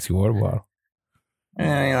little fancy water bottle.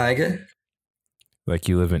 Yeah, you like it? Like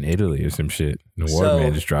you live in Italy or some shit. The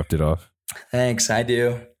waterman just dropped it off. Thanks, I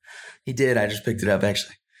do. He did. I just picked it up,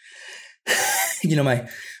 actually. My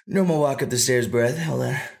normal walk up the stairs breath. Hold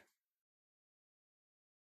on.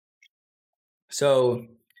 So,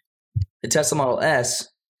 the Tesla Model S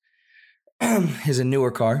is a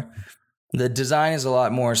newer car. The design is a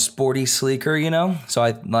lot more sporty, sleeker, so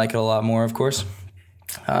I like it a lot more, of course.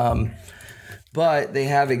 But they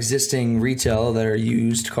have existing retail that are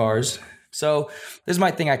used cars. So this is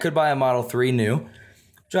my thing. I could buy a Model 3 new,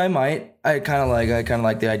 which I might. I kind of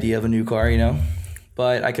like the idea of a new car,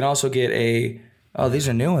 But I can also get these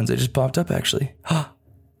are new ones. They just popped up, actually.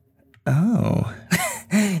 Oh,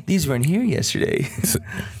 these weren't here yesterday.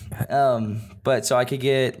 But so I could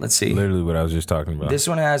get, let's see. Literally what I was just talking about. This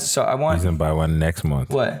one has, so I want. He's going to buy one next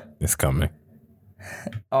month. What? It's coming.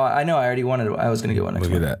 Oh, I know. I already wanted it. I was going to get one next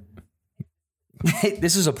month. Look at that.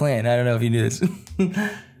 This is a plan. I don't know if you knew this.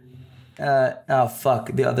 Oh,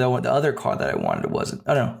 fuck. The other car that I wanted wasn't.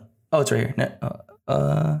 I don't know. Oh, it's right here.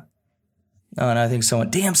 No, and I think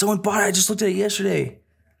someone bought it. I just looked at it yesterday.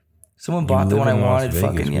 Someone bought the one I wanted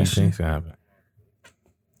fucking yesterday.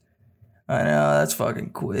 I know, that's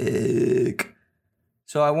fucking quick.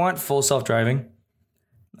 So I want full self-driving.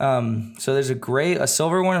 So there's a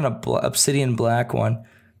silver one and a obsidian black one.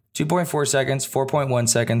 2.4 seconds, 4.1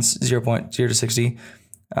 seconds, 0 to 60.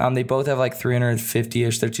 They both have like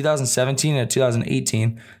 350-ish. They're 2017 and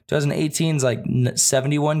 2018. 2018 is like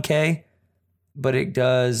 71K, but it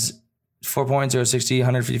does 4.060,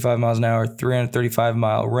 155 miles an hour, 335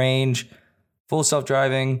 mile range, full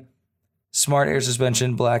self-driving, smart air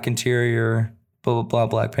suspension, black interior, blah, blah, blah,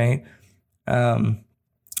 black paint.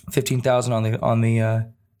 15,000 on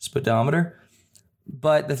the speedometer.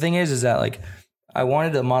 But the thing is that like I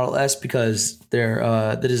wanted a Model S because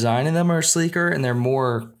they're the design in them are sleeker and they're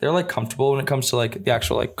like comfortable when it comes to like the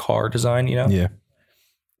actual like car design, Yeah.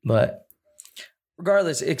 But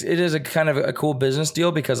regardless, it is a kind of a cool business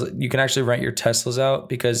deal because you can actually rent your Teslas out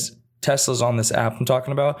because Teslas on this app I'm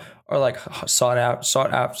talking about are like sought after,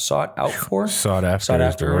 whatever.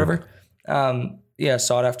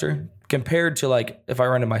 Sought after compared to like if I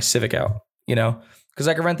rented my Civic out, because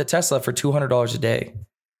I could rent the Tesla for $200 a day.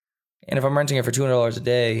 And if I'm renting it for $200 a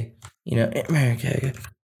day,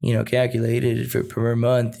 calculated for per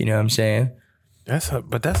month, you know what I'm saying? That's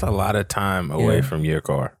a lot of time away from your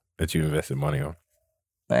car that you invested money on.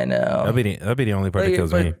 I know. That'd be the only part that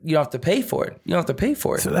kills me. You don't have to pay for it.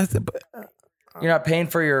 So that's you're not paying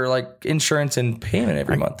for your like insurance and payment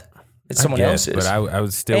every month. It's someone else's. But I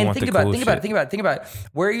would still want the cool shit. Think about it.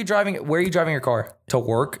 Where are you driving your car? To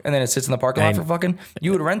work, and then it sits in the parking lot for fucking.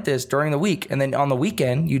 You would rent this during the week, and then on the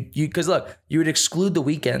weekend, you because look, you would exclude the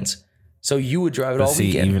weekends, so you would drive it all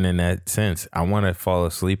weekend. Even in that sense, I want to fall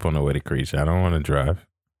asleep on the way to Creech. I don't want to drive.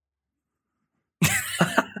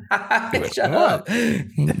 Shut up.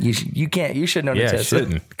 You can't. You shouldn't own a Tesla. I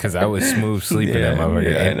shouldn't, because I would smooth sleep in that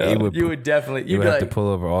motherfucker. Yeah, I know. You would definitely. You would have to pull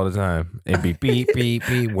over all the time. It'd be beep, beep,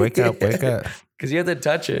 beep. Wake up. Because you have to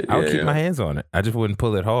touch it. I would keep my hands on it. I just wouldn't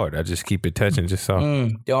pull it hard. I just keep it touching just soft.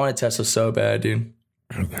 I want a Tesla so bad, dude.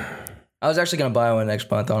 I was actually going to buy one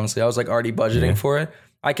next month, honestly. I was like already budgeting for it.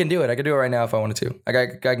 I can do it. I can do it right now if I wanted to. Like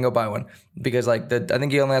I can go buy one because like I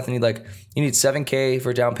think you only have to need like you need $7,000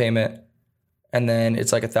 for down payment, and then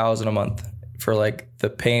it's like $1,000 a month for like the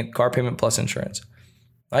car payment plus insurance.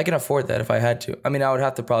 I can afford that if I had to. I mean, I would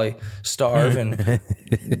have to probably starve and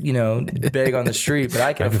beg on the street, but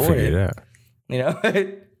I can afford it.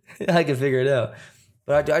 I can figure it out.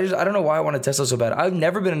 But I don't know why I want a Tesla so bad. I've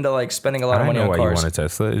never been into like spending a lot of money on cars. I know why you want a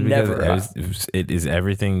Tesla. Because it is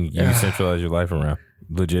everything you centralize your life around.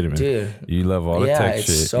 Legitimate, dude. You love all the tech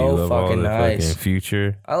shit. So you love fucking all the nice. Fucking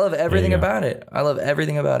future. I love everything about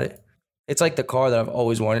it. It's like the car that I've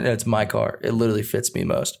always wanted, and it's my car. It literally fits me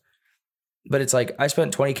most. But it's like I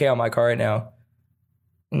spent $20,000 on my car right now,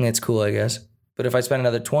 and it's cool, I guess. But if I spend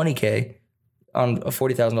another $20,000 on a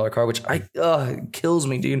 $40,000 car, which it kills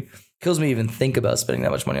me, dude. Kills me to even think about spending that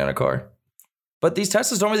much money on a car. But these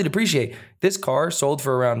Teslas don't really depreciate. This car sold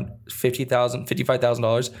for around $50,000,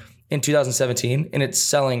 $55,000 in 2017, and it's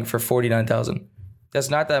selling for $49,000. That's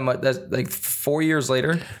not that much. That's like 4 years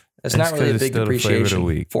later. That's not really a big depreciation.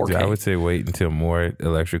 $4,000. I would say wait until more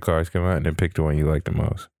electric cars come out and then pick the one you like the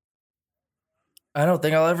most. I don't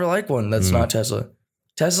think I'll ever like one that's not Tesla.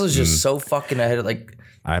 Tesla's just so fucking ahead of like.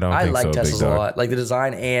 I like Teslas a lot, like the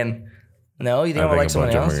design and. No, you think I would like someone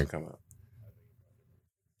else?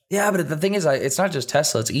 Yeah, but the thing is, it's not just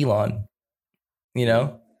Tesla; it's Elon.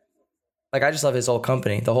 Like I just love his whole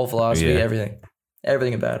company, the whole philosophy,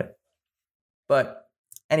 everything about it. But,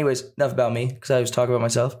 anyways, enough about me because I was talking about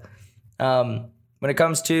myself. When it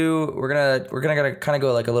comes to, we're gonna kind of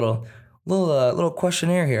go like a little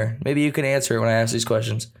questionnaire here. Maybe you can answer it when I ask these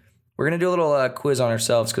questions. We're gonna do a little quiz on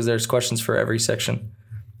ourselves because there's questions for every section.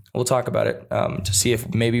 We'll talk about it to see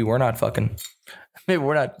if maybe we're not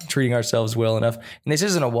treating ourselves well enough. And this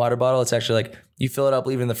isn't a water bottle. It's actually like you fill it up,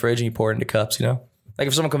 leave it in the fridge, and you pour it into cups, Like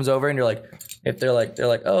if someone comes over and you're like, if they're like,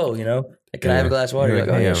 oh, can I have a glass of water? You're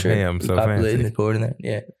like, oh, yeah, sure. Hey, I'm so fancy. And pour it in there.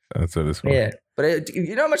 Yeah. That's what it's for. Yeah. But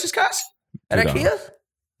you know how much this costs? At IKEA?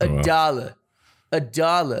 $1.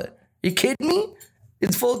 $1. You kidding me?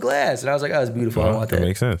 It's full glass. And I was like, oh, it's beautiful. I want that. That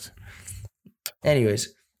makes sense.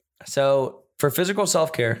 Anyways, so for physical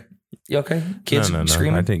self-care, you okay? Kids no.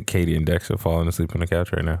 screaming? I think Katie and Dex are falling asleep on the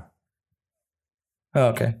couch right now. Oh,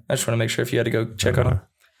 okay. I just want to make sure if you had to go check on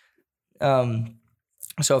them.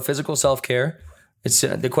 So physical self-care, it's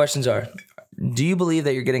the questions are, do you believe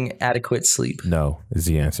that you're getting adequate sleep? No, is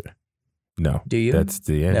the answer. No. Do you? That's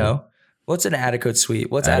the answer. No. What's an adequate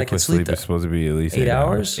sleep? What's adequate sleep? Is supposed to be at least 8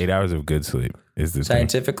 hours. 8 hours of good sleep is the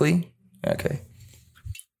scientifically? Thing. Okay.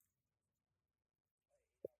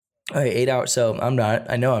 All right, 8 hours. So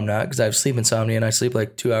I know I'm not because I have sleep insomnia and I sleep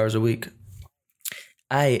like 2 hours a week.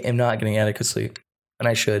 I am not getting adequate sleep and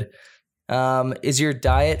I should. Is your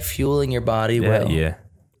diet fueling your body well? Yeah.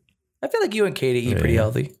 I feel like you and Katie eat pretty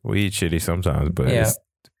healthy. We eat shitty sometimes, but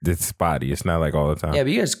it's spotty. It's not like all the time. Yeah,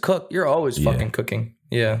 but you guys cook. You're always fucking cooking.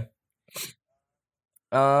 Yeah.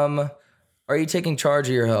 Are you taking charge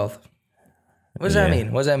of your health? What does that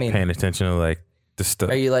mean? What does that mean? Paying attention to like the stuff.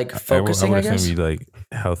 Are you like focusing? I guess you like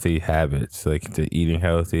healthy habits, like the eating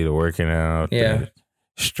healthy, the working out, the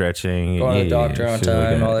stretching, going to the doctor on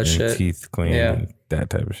time, all that shit, teeth cleaning, that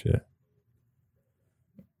type of shit.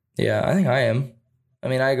 Yeah, I think I am. I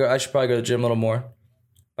mean, I should probably go to the gym a little more.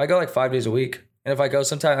 I go like 5 days a week. And if I go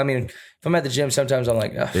sometime, I mean, if I'm at the gym, sometimes I'm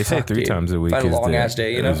like, they say 3 times a week is a long ass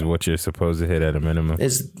day, is what you're supposed to hit at a minimum.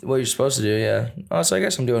 Is what you're supposed to do, yeah. Oh, so I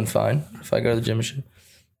guess I'm doing fine if I go to the gym and shit.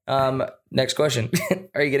 Next question.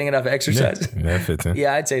 Are you getting enough exercise? Yeah, that fits in.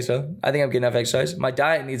 Yeah, I'd say so. I think I'm getting enough exercise. My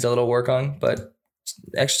diet needs a little work on, but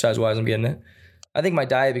exercise-wise, I'm getting it. I think my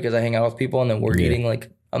diet, because I hang out with people and then we're eating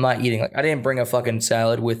like, I'm not eating like, I didn't bring a fucking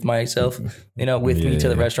salad with myself, with me to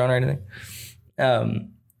the restaurant or anything.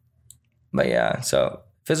 But yeah, so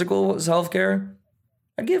physical self-care,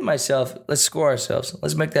 I give myself, let's score ourselves.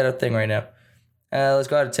 Let's make that a thing right now. Let's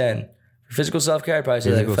go out of 10. For physical self-care, I'd probably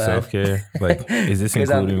say like 5. Self-care, like, is this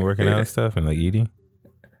including working out and stuff and like eating?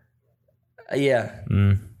 Yeah.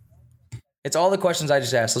 It's all the questions I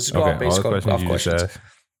just asked. Let's just go off basic questions.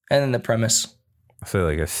 And then the premise. I say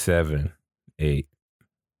like a 7, 8.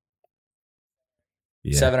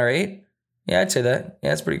 Yeah. 7 or 8? Yeah, I'd say that. Yeah,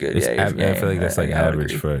 that's pretty good. I feel like that's like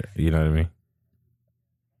average for, you know what I mean?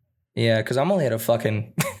 Yeah, because I'm only at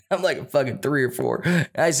I'm like a fucking 3 or 4.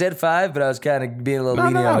 I said 5, but I was kind of being a little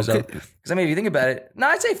lenient on myself. Because I mean, if you think about it,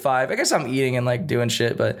 I'd say 5. I guess I'm eating and like doing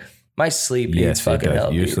shit, but my sleep needs fucking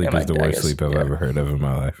help. Your sleep is the worst sleep I've ever heard of in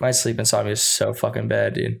my life. My sleep insomnia is so fucking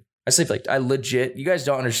bad, dude. I sleep like, I legit, you guys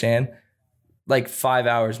don't understand, like 5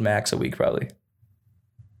 hours max a week probably.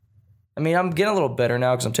 I mean, I'm getting a little better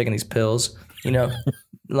now because I'm taking these pills, a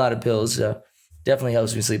lot of pills. So definitely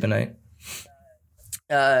helps me sleep at night.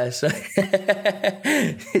 So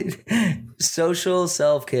social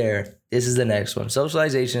self-care. This is the next one.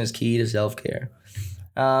 Socialization is key to self-care.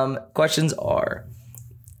 Questions are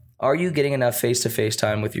you getting enough face-to-face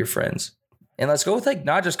time with your friends? And let's go with like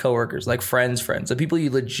not just coworkers, like friends, the people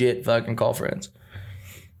you legit fucking call friends.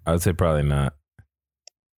 I would say probably not.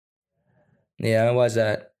 Yeah, why is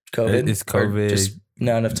that? COVID? It's COVID. Just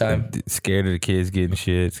not enough time. Scared of the kids getting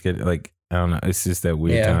shit. Scared, like, I don't know. It's just that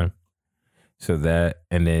weird time. So that,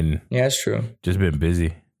 and then. Yeah, that's true. Just been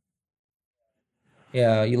busy.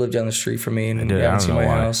 Yeah, you live down the street from me and you haven't seen my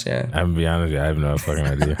house. Yeah. I'm going to be honest with you. I have no fucking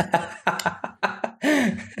idea.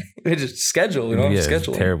 We just schedule. We don't have to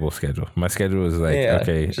schedule. Terrible schedule. My schedule is like,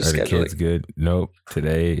 okay, are the kids good? Nope.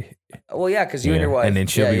 Today. Well, yeah, because you and your wife. And then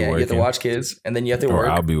she'll be working. You have to watch kids and then you have to work. Or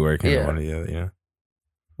I'll be working on one or the other,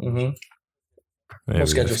 Mm-hmm. We'll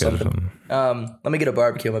schedule something. Let me get a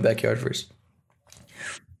barbecue in my backyard first.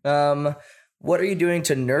 What are you doing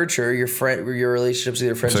to nurture your relationships with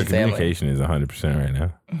your friends and family? Communication is 100% right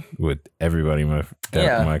now with everybody. My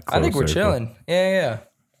I think we're chilling. Yeah.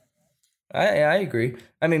 I agree.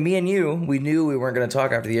 I mean, me and you, we knew we weren't going to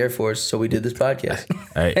talk after the Air Force, so we did this podcast.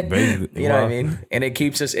 You know what I mean? And it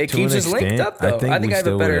keeps us linked up, though. I think we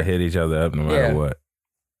still would have hit each other up no matter what.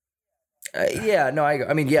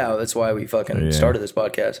 I mean, that's why we fucking started this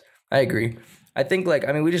podcast. I agree. I think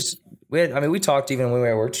we talked even when we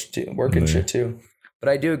were working shit too. But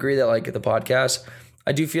I do agree that like the podcast,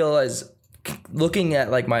 I do feel as looking at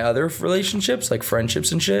like my other relationships, like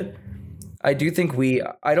friendships and shit, I do think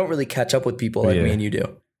I don't really catch up with people like me and you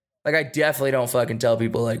do. Like I definitely don't fucking tell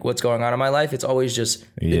people like what's going on in my life. It's always just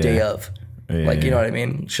the day of. Like, you know what I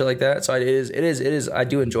mean? Shit like that. So it is. I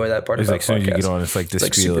do enjoy that part of the podcast. It's like soon as you get on, it's like this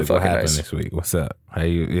spiel of what happened this week. What's up? How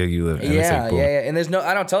you live? And yeah. And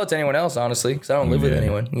I don't tell it to anyone else, honestly, because I don't live with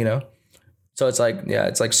anyone, you know? So it's like,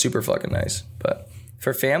 it's like super fucking nice. But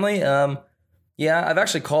for family, I've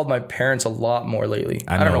actually called my parents a lot more lately.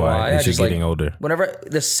 I don't know why. It's just getting older. Whenever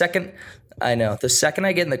the second I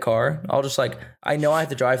get in the car, I'll just like, I know I have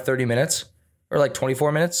to drive 30 minutes or like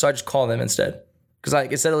 24 minutes. So I just call them instead. Because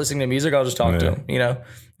like instead of listening to music, I'll just talk to them, you know?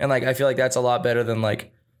 And like I feel like that's a lot better than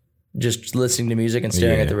like just listening to music and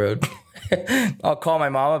staring at the road. I'll call my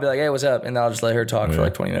mom, I'll be like, hey, what's up? And then I'll just let her talk for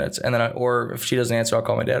like 20 minutes. And then or if she doesn't answer, I'll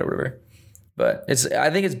call my dad or whatever. But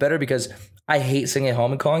I think it's better because I hate sitting at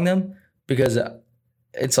home and calling them because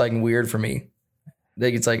it's like weird for me.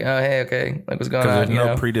 Like it's like, oh hey, okay, like what's going on? There's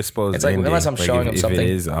no predisposed. It's like unless I'm showing them something. If it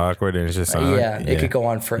is awkward and it's just it could go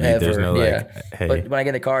on forever. There's no like, hey, but when I get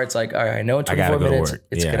in the car, it's like, all right, I know in 24 minutes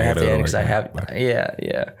it's gonna have to end because I have.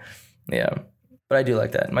 Yeah. But I do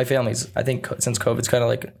like that. My family's, I think, since COVID's kind of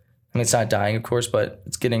like, I mean, it's not dying, of course, but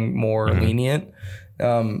it's getting more lenient.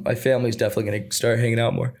 My family's definitely gonna start hanging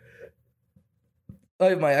out more.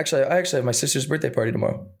 I actually have my sister's birthday party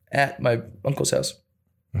tomorrow at my uncle's house.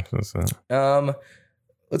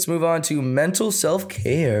 Let's move on to mental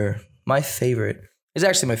self-care. My favorite. It's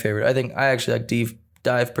actually my favorite. I think I actually like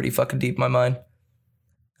dive pretty fucking deep in my mind.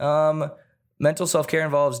 Mental self-care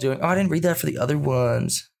involves doing... I didn't read that for the other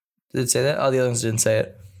ones. Did it say that? Oh, the other ones didn't say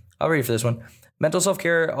it. I'll read it for this one. Mental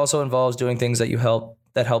self-care also involves doing things that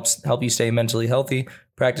helps you stay mentally healthy.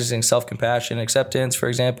 Practicing self-compassion and acceptance, for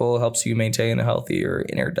example, helps you maintain a healthier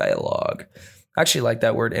inner dialogue. I actually like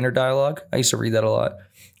that word, inner dialogue. I used to read that a lot.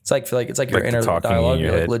 It's like your inner dialogue,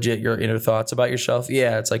 like legit your inner thoughts about yourself.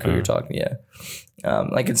 Yeah, it's like who you're talking. Yeah,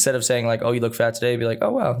 like instead of saying like, "Oh, you look fat today," be like, "Oh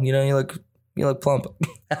wow, you look plump."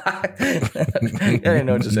 I didn't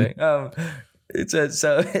know what to say.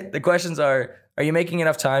 So the questions are you making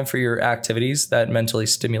enough time for your activities that mentally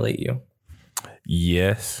stimulate you?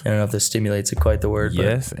 Yes. I don't know if this stimulates quite the word.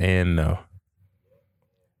 Yes and no.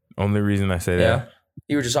 Only reason I say that.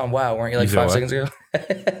 You were just on WoW, weren't you? Like 5 seconds ago.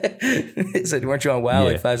 It said, weren't you on WoW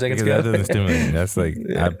like 5 seconds ago? That doesn't stimulate me. That's like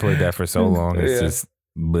I played that for so long. It's just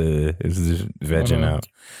bleh, it's just vegging out.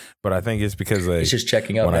 But I think it's because like it's just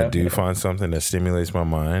checking out. When I do find something that stimulates my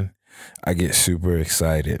mind, I get super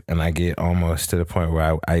excited and I get almost to the point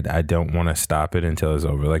where I don't want to stop it until it's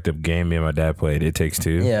over. Like the game me and my dad played, It Takes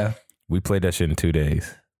Two. Yeah, we played that shit in 2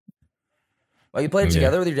 days. Oh, you played it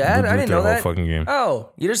together with your dad? I didn't know that. Fucking game.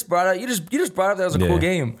 Oh, you just brought up that was a cool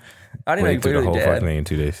game. I didn't know you played with your dad. The whole fucking thing in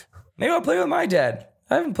 2 days. Maybe I'll play with my dad.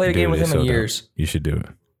 I haven't played a game with him in years. You should do it.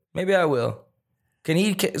 Maybe I will. Can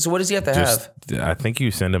he? So what does he have to have? I think you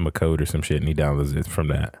send him a code or some shit and he downloads it from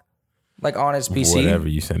that. Like on his PC? Whatever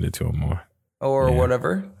you send it to him or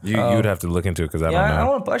whatever. You would have to look into it because I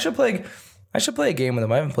don't know. I should play a game with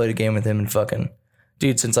him. I haven't played a game with him in fucking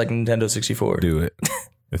since like Nintendo 64. Do it.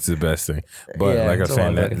 It's the best thing. But like I'm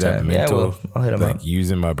saying, that mental, I'll hit him like up.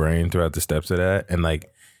 using my brain throughout the steps of that and like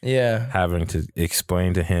having to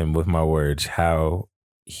explain to him with my words how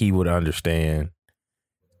he would understand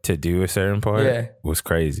to do a certain part was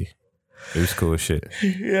crazy. It was cool as shit.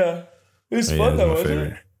 Yeah. It was fun though,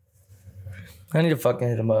 wasn't it? I need to fucking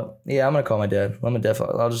hit him up. Yeah, I'm gonna call my dad.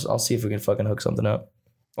 I'll see if we can fucking hook something up.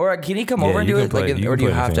 Or can he come over and do it? Or do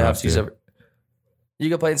you have to have two separate? You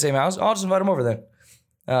can play in the same house? I'll just invite him over then.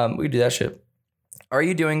 We can do that shit. Are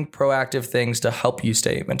you doing proactive things to help you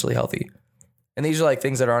stay mentally healthy? And these are like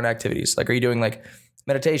things that aren't activities. Like, are you doing like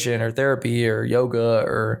meditation or therapy or yoga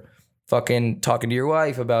or fucking talking to your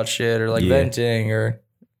wife about shit or like venting or?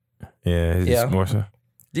 Yeah. More so.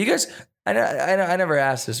 Do you guys? I know. I never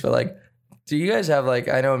asked this, but like, do you guys have like?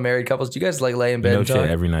 I know married couples. Do you guys like lay in bed? No shit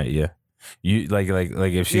every night. Yeah. You like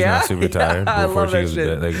if she's not super tired before she goes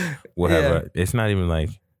to bed, like whatever. It's not even like.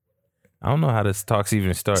 I don't know how this talks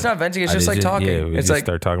even start. It's not venting. It's just like talking. Yeah, we it's just like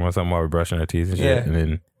start talking about something while we're brushing our teeth and shit, and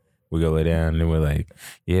then we go lay down, and then we're like,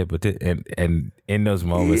 but and in those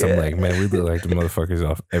moments, I'm like, man, we look like the motherfuckers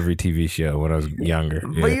off every TV show when I was younger.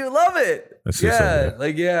 Yeah. But you love it.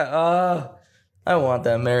 I want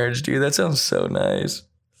that marriage, dude. That sounds so nice.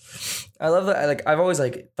 I love that. I've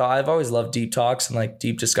always loved deep talks and like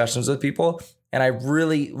deep discussions with people, and I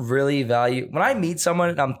really, really value when I meet someone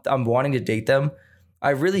and I'm wanting to date them. I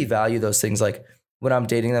really value those things. Like when I'm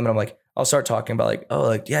dating them and I'm like, I'll start talking about like, oh,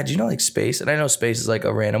 like, yeah, do you know like space? And I know space is like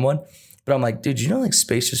a random one, but I'm like, dude, you know, like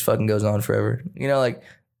space just fucking goes on forever. You know, like,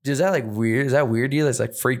 is that like weird? Is that weird to you? That's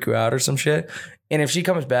like freak you out or some shit. And if she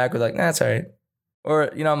comes back with like, nah, it's all right. Or,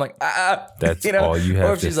 you know, I'm like, that's you know? All you have to say.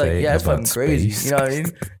 Or if she's like, yeah, it's fucking crazy. You know what I mean?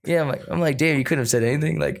 Yeah. I'm like, damn, you couldn't have said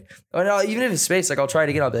anything. Like, oh no, even if it's space, like I'll try it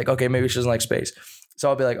again. I'll be like, okay, maybe she doesn't like space. So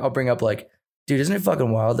I'll be like, I'll bring up like, dude, isn't it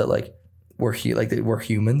fucking wild that like, we're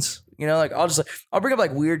humans, you know, like I'll bring up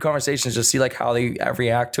like weird conversations, just see like how they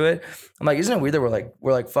react to it. I'm like, isn't it weird that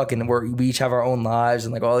we each have our own lives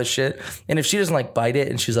and like all this shit. And if she doesn't like bite it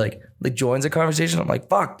and she's like joins the conversation, I'm like,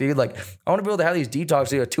 fuck, dude, like I want to be able to have these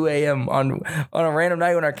detox at 2 a.m. on a random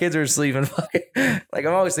night when our kids are asleep and fucking like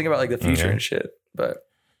I'm always thinking about like the future and shit. But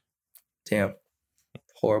damn,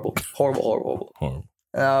 horrible.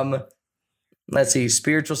 Let's see,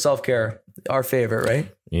 spiritual self-care, our favorite, right?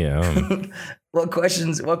 Yeah. What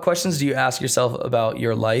questions do you ask yourself about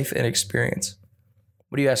your life and experience?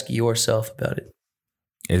 What do you ask yourself about it?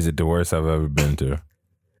 Is it the worst I've ever been to?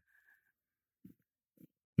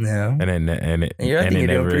 No. And it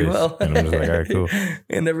never is. Well. And I'm just like, all right, cool.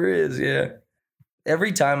 It never is, yeah.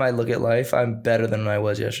 Every time I look at life, I'm better than I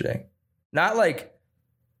was yesterday. Not like,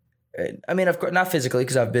 I mean, of course, not physically,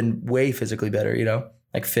 because I've been way physically better, you know,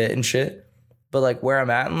 like fit and shit. But like where I'm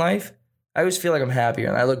at in life, I always feel like I'm happier.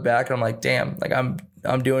 And I look back and I'm like, damn, like I'm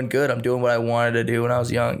doing good. I'm doing what I wanted to do when I was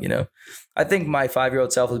young, you know. I think my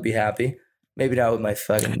 5-year-old self would be happy. Maybe not with my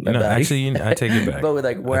fucking body. Actually, I take it back. But with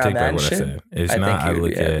like where I'm at and shit, it's not I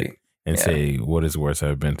look at and say, what is the worst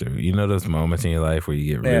I've been through? You know those moments in your life where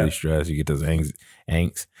you get really stressed, you get those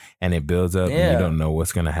angst, and it builds up and you don't know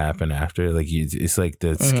what's going to happen after. Like it's like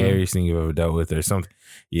the scariest thing you've ever dealt with or something.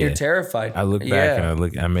 Yeah. You're terrified. I look back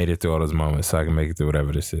and I made it through all those moments so I can make it through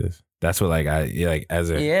whatever this is. That's what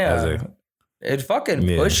it fucking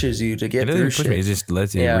pushes you to get through shit. It just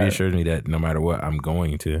reassures me that no matter what I'm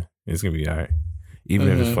going to, it's going to be all right. Even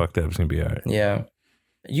if it's fucked up, it's going to be all right. Yeah.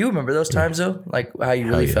 You remember those times though? Like how you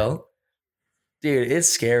really felt? Dude, it's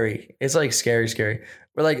scary. It's like scary.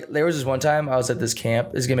 But like there was this one time I was at this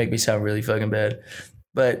camp. This is going to make me sound really fucking bad.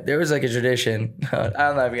 But there was like a tradition.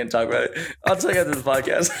 I'm not even going to talk about it. I'll tell you after this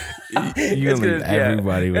podcast. You're going to leave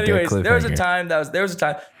everybody with that cliffhanger.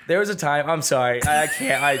 There was a time. I'm sorry. I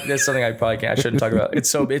can't. There's something I probably can't. I shouldn't talk about.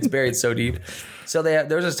 It's buried so deep. So there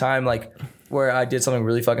was this time like where I did something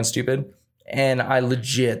really fucking stupid. And I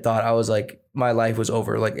legit thought I was like, my life was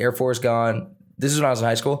over. Like Air Force gone. This is when I was in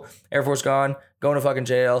high school. Air Force gone. Going to fucking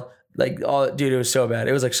jail. Like, dude, it was so bad.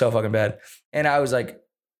 It was like so fucking bad. And I was like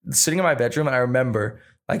sitting in my bedroom. And I remember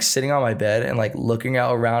like sitting on my bed and like looking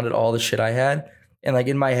out around at all the shit I had. And like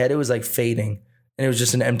in my head, it was like fading. And it was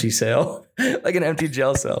just an empty cell, like an empty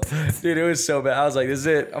jail cell. Dude, it was so bad. I was like, this is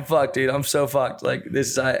it. I'm fucked, dude. I'm so fucked. Like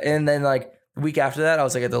this. And then like the week after that, I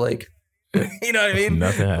was like at the lake. You know what I mean?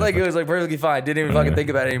 Nothing happened. Like it was like perfectly fine. Didn't even fucking think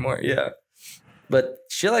about it anymore. Yeah. But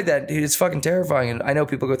shit like that, dude, it's fucking terrifying. And I know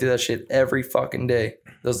people go through that shit every fucking day.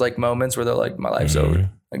 Those like moments where they're like, my life's over.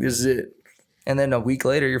 Like this is it. And then a week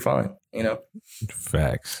later, you're fine, you know?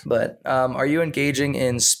 Facts. But are you engaging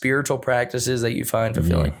in spiritual practices that you find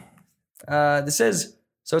fulfilling? It says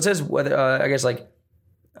whether, I guess like,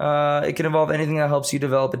 it can involve anything that helps you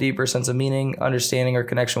develop a deeper sense of meaning, understanding, or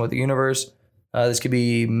connection with the universe. This could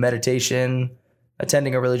be meditation,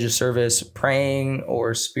 attending a religious service, praying,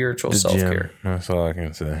 or spiritual self-care. That's all I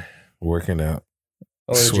can say. Working out.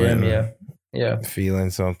 Or the gym, yeah. Feeling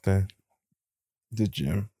something. The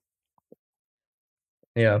gym.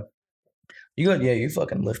 Yeah. You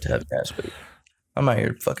fucking lift heavy ass weight. I'm out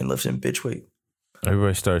here fucking lifting bitch weight.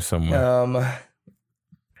 Everybody starts somewhere.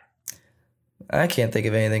 I can't think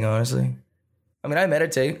of anything, honestly. I mean, I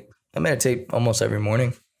meditate. I meditate almost every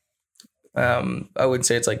morning. I wouldn't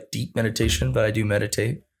say it's like deep meditation, but I do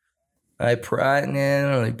meditate. I pray. I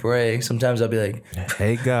don't really pray. Sometimes I'll be like,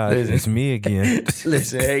 "Hey God, it's me again."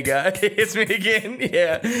 Listen, hey God, it's me again.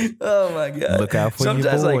 Yeah. Oh my God. Look out for your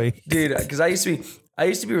boy, like, dude. Because I used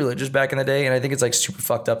to be religious back in the day, and I think it's like super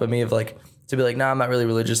fucked up of me of like to be like, nah, I'm not really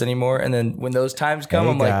religious anymore. And then when those times come,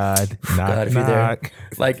 I'm like, God, if you're there,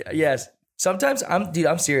 like, yes. Sometimes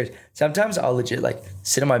I'm serious. Sometimes I'll legit like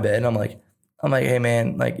sit in my bed and I'm like, hey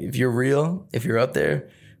man, like if you're real, if you're up there.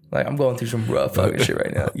 Like I'm going through some rough fucking shit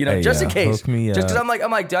right now, you know, hey, just in case. Just because I'm like,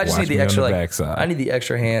 dude, I just need the extra, like, backside. I need the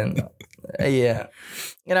extra hand. Yeah.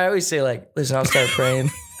 And I always say like, listen, I'll start praying.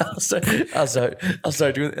 I'll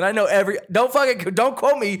start doing it. And I know don't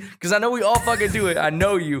quote me because I know we all fucking do it. I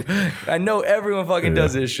know you. I know everyone fucking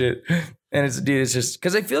does this shit. And it's just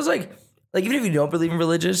because it feels like even if you don't believe in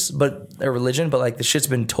religion, but like the shit's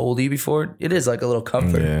been told to you before, it is like a little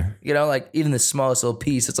comfort. Yeah. You know, like even the smallest little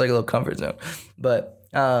piece, it's like a little comfort zone. But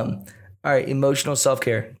all right, emotional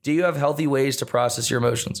self-care. Do you have healthy ways to process your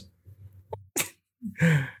emotions?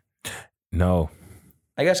 No.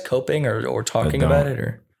 I guess coping or talking about it,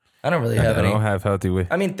 or I don't really have any. I don't have healthy ways.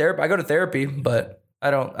 I mean, I go to therapy, but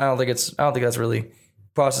I don't think that's really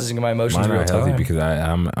processing my emotions. Mine are healthy because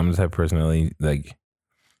I'm the type of personality, like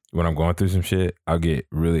when I'm going through some shit, I'll get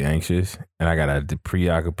really anxious and I gotta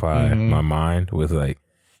preoccupy my mind with like,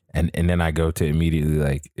 and then I go to immediately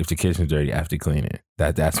like, if the kitchen's dirty, I have to clean it.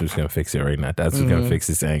 That's what's gonna fix it right now. That's what's gonna fix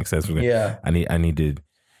this angst. That's what I need to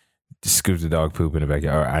scoop the dog poop in the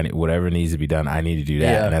backyard. Or whatever needs to be done, I need to do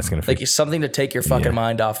that, and that's gonna fix like something to take your fucking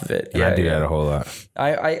mind off of it. And I do that a whole lot.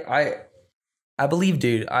 I believe,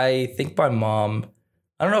 dude. I think my mom.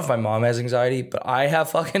 I don't know if my mom has anxiety, but I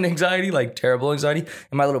have fucking anxiety, like terrible anxiety,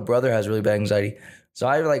 and my little brother has really bad anxiety. So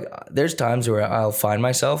I like, there's times where I'll find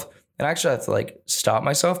myself, and I actually have to like stop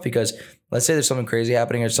myself because let's say there's something crazy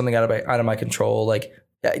happening or something out of my control, like.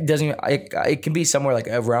 It can be somewhere like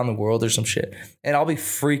around the world or some shit. And I'll be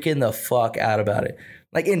freaking the fuck out about it.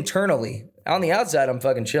 Like internally. On the outside, I'm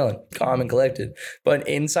fucking chilling, calm and collected. But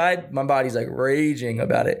inside, my body's like raging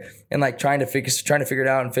about it and like trying to figure it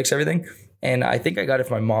out and fix everything. And I think I got it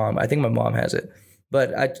from my mom. I think my mom has it.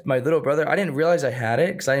 But my little brother, I didn't realize I had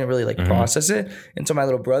it because I didn't really like process it. And so my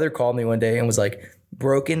little brother called me one day and was like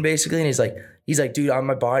broken basically. And he's like, dude, on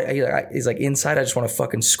my body, he's like inside, I just want to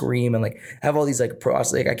fucking scream and like have all these like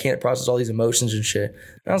I can't process all these emotions and shit.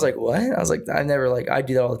 And I was like, what? I was like, I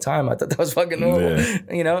do that all the time. I thought that was fucking normal,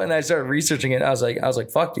 you know? And I started researching it. I was like,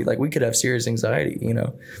 fuck dude, like we could have serious anxiety, you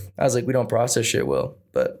know? I was like, we don't process shit well,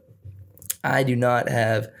 but I do not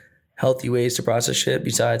have healthy ways to process shit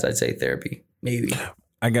besides I'd say therapy. Maybe.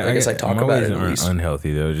 I guess I talk about it at least.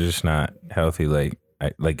 Unhealthy though, just not healthy. Like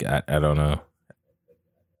I don't know.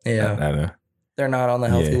 Yeah, I don't know. They're not on the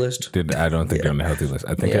healthy list. I don't think they're on the healthy list.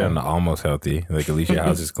 I think they're on the almost healthy. Like at least your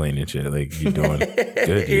house is clean and shit. Like you're doing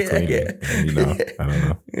good. You're cleaning. And, you know, I don't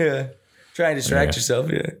know. Yeah, try and distract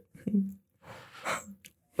yourself. Yeah,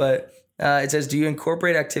 but it says, do you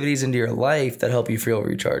incorporate activities into your life that help you feel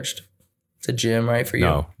recharged? It's a gym, right, for you?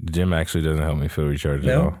 No, the gym actually doesn't help me feel recharged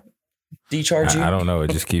at all. Decharge you? I don't know.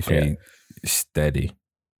 It just keeps me steady.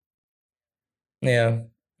 Yeah.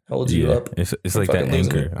 Holds you up. It's like that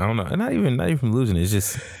anchor. I don't know. Not even from losing it. It's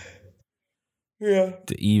just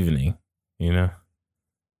the evening, you know?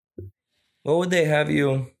 What would they have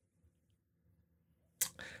you?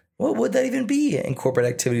 What would that even be? Incorporate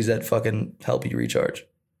activities that fucking help you recharge.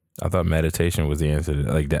 I thought meditation was the answer to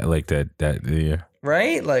that. Yeah.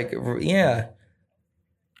 Right? Like, yeah.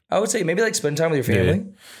 I would say maybe like spend time with your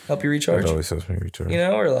family, help you recharge. That always helps me recharge. You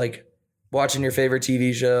know, or like watching your favorite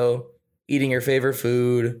TV show, eating your favorite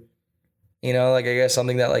food. You know, like I guess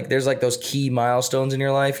something that like there's like those key milestones in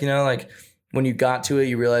your life. You know, like when you got to it,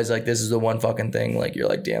 you realize like this is the one fucking thing. Like you're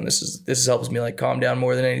like, damn, this helps me like calm down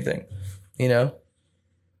more than anything. You know,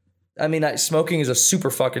 I mean, smoking is a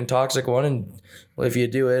super fucking toxic one, and if you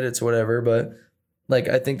do it, it's whatever. But like,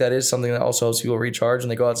 I think that is something that also helps people recharge, and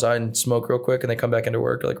they go outside and smoke real quick, and they come back into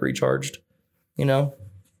work like recharged. You know,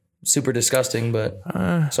 super disgusting, but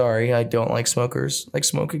sorry, I don't like smokers. Like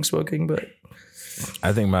smoking, but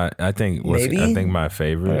I think my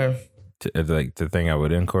favorite, the thing I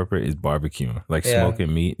would incorporate is barbecue, like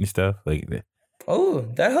smoking meat and stuff. Like Oh,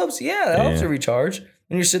 that helps. Yeah, that helps to recharge.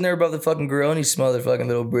 And you're sitting there above the fucking grill and you smell the fucking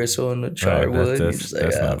little bristle and the charred wood. You're just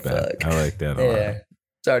like, not bad. Fuck. I like that a lot. Yeah.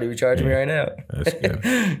 It's already recharging me right now. That's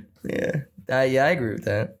good. Yeah. I agree with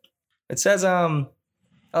that. It says,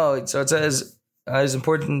 it's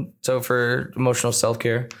important. So for emotional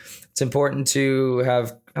self-care, it's important to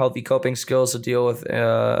have healthy coping skills to deal with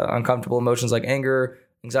uncomfortable emotions like anger,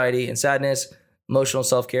 anxiety, and sadness. Emotional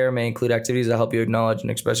self-care may include activities that help you acknowledge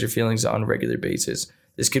and express your feelings on a regular basis.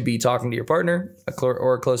 This could be talking to your partner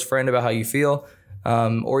or a close friend about how you feel,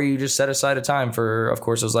 or you just set aside a time for, of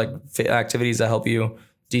course, those like activities that help you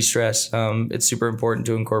de-stress. It's super important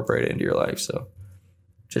to incorporate it into your life. So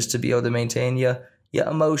just to be able to maintain your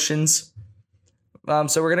emotions.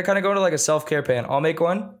 So we're going to kind of go into like a self-care plan. I'll make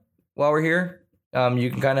one while we're here. You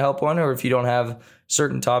can kind of help one, or if you don't have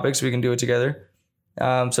certain topics, we can do it together.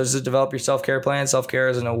 So just to develop your self-care plan. Self-care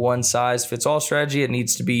isn't a one-size-fits-all strategy. It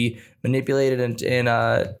needs to be manipulated in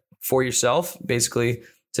for yourself, basically,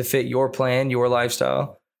 to fit your plan, your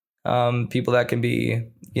lifestyle. People that can be,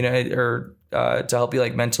 or to help you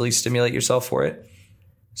like mentally stimulate yourself for it.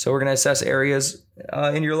 So we're going to assess areas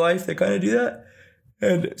in your life that kind of do that.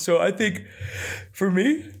 And so I think for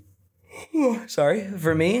me,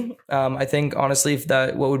 I think honestly,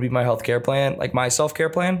 what would be my healthcare plan, like my self-care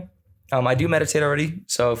plan? I do meditate already.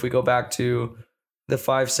 So if we go back to the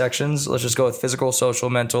 5 sections, let's just go with physical, social,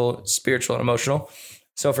 mental, spiritual, and emotional.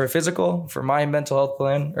 So for physical, for my mental health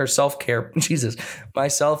plan or self-care, my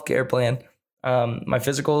self-care plan, my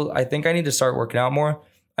physical, I think I need to start working out more.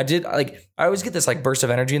 I always get this like burst of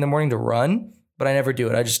energy in the morning to run, but I never do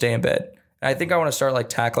it. I just stay in bed. And I think I want to start like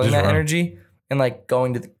tackling that energy and like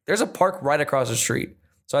going to, there's a park right across the street.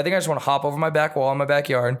 So I think I just want to hop over my back wall in my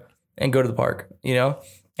backyard and go to the park,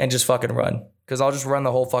 and just fucking run. Cause I'll just run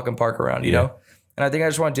the whole fucking park around, you know? And I think I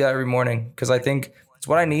just want to do that every morning. Cause I think it's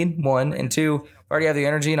what I need. 1 and 2, I already have the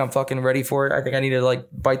energy and I'm fucking ready for it. I think I need to like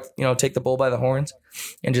take the bull by the horns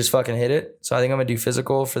and just fucking hit it. So I think I'm gonna do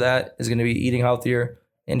physical for that. Is gonna be eating healthier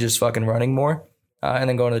and just fucking running more. And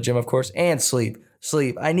then going to the gym, of course, and sleep.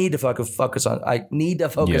 I need to focus on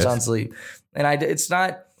on sleep. And it's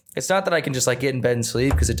not that I can just like get in bed and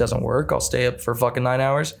sleep because it doesn't work. I'll stay up for fucking 9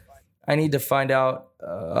 hours. I need to find out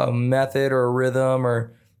a method or a rhythm,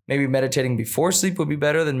 or maybe meditating before sleep would be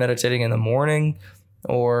better than meditating in the morning,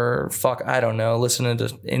 or I don't know, listening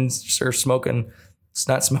to or smoking. It's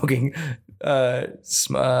not smoking. What's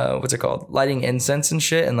it called? Lighting incense and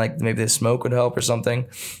shit, and like maybe the smoke would help or something.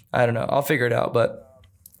 I don't know. I'll figure it out. But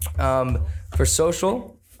for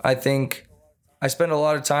social, I think I spend a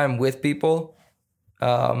lot of time with people.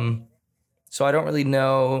 So I don't really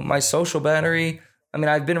know my social battery. I mean,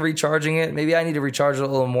 I've been recharging it. Maybe I need to recharge it a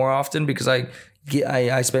little more often because I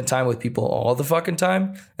spend time with people all the fucking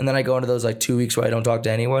time. And then I go into those like 2 weeks where I don't talk to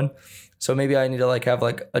anyone. So maybe I need to like have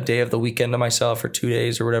like a day of the weekend to myself or 2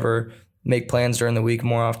 days or whatever. Make plans during the week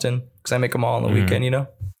more often because I make them all on the weekend,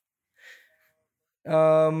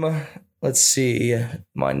 Let's see.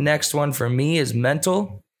 My next one for me is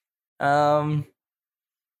mental. I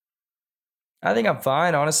think I'm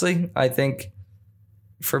fine, honestly. I think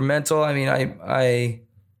for mental, I mean, I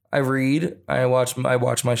read, I watch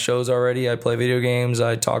my shows already. I play video games.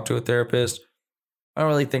 I talk to a therapist. I don't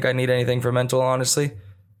really think I need anything for mental, honestly.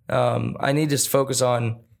 I need to focus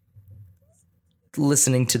on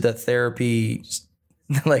listening to the therapy,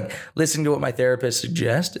 like listening to what my therapist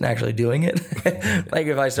suggests and actually doing it. Like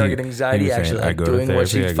if I start getting anxiety, actually like doing what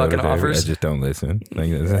she fucking offers. I just don't listen.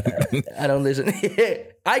 I don't listen.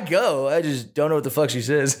 I go. I just don't know what the fuck she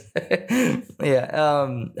says. Yeah.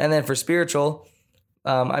 And then for spiritual,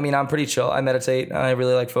 I mean, I'm pretty chill. I meditate. I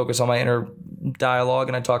really like focus on my inner dialogue,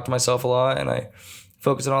 and I talk to myself a lot, and I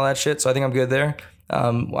focus on all that shit. So I think I'm good there. I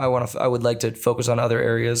would like to focus on other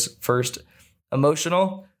areas first.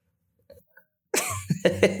 Emotional.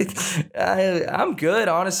 I'm good,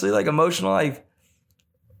 honestly. Like emotional, I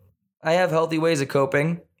have healthy ways of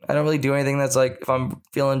coping. I don't really do anything that's like, if I'm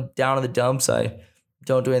feeling down in the dumps, I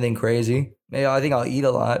don't do anything crazy. Maybe I think I'll eat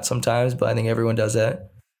a lot sometimes, but I think everyone does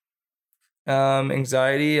that.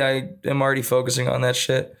 Anxiety, I am already focusing on that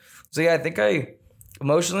shit. So yeah,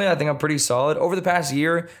 emotionally, I think I'm pretty solid. Over the past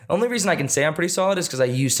year, the only reason I can say I'm pretty solid is because I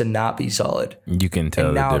used to not be solid. You can tell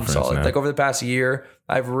and the now difference. I'm solid. Now. Like over the past year,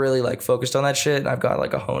 I've really like focused on that shit, and I've got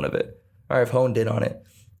like a hone of it, or I've honed in on it.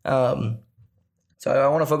 So I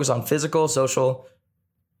want to focus on physical, social,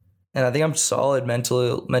 and I think I'm solid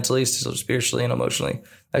mentally, spiritually, and emotionally.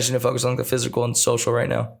 I just need to focus on the physical and social right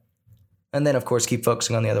now, and then of course keep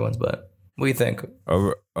focusing on the other ones. But what do you think?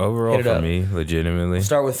 Overall, for me, legitimately,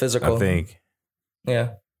 start with physical. I think.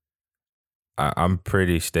 Yeah. I'm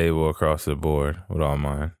pretty stable across the board with all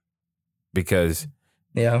mine. because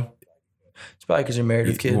it's probably because you're married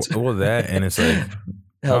with kids. Well, that, and it's like,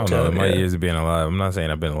 I don't know, in my years of being alive, I'm not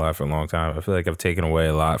saying I've been alive for a long time. I feel like I've taken away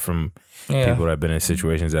a lot from people that have been in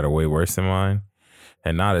situations that are way worse than mine,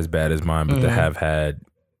 and not as bad as mine, but that have had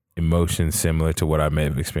emotions similar to what I may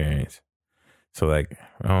have experienced. So like,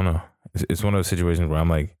 I don't know. It's one of those situations where I'm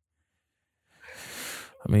like,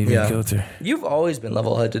 I'm even guilty. You've always been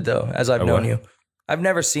level-headed though, as I've known you. I've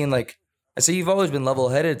never seen like, I say you've always been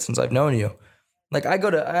level-headed since I've known you. Like I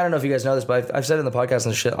don't know if you guys know this, but I've said in the podcast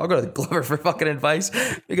and shit, I'll go to Glover for fucking advice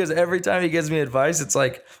because every time he gives me advice, it's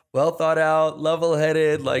like well thought out,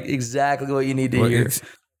 level-headed, like exactly what you need to hear.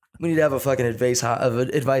 We need to have a fucking advice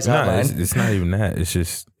hotline. It's not even that. It's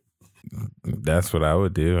just, that's what I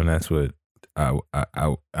would do. And that's what I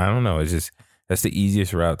don't know. It's just, that's the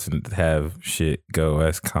easiest route to have shit go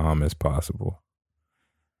as calm as possible.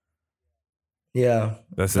 Yeah.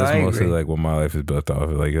 That's mostly like what my life is built off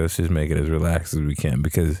of. Like, let's just make it as relaxed as we can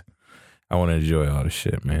because I want to enjoy all the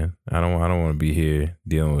shit, man. I don't want to be here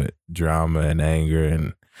dealing with drama and anger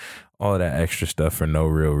and all of that extra stuff for no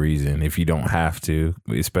real reason. If you don't have to,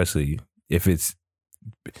 especially if it's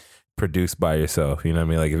produced by yourself, you know what I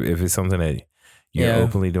mean? Like if it's something that you're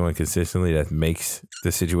openly doing consistently that makes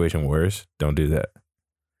the situation worse, don't do that.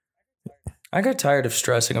 I got tired of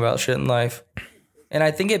stressing about shit in life. And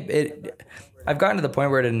I think I've gotten to the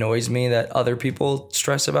point where it annoys me that other people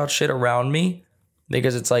stress about shit around me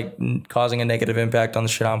because it's like causing a negative impact on the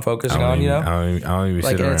shit I'm focusing on, you know? I don't even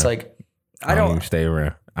sit around. It's like, I don't even stay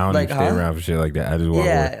around. I don't even stay around for shit like that. I just want to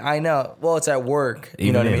work. I know. Well, it's at work.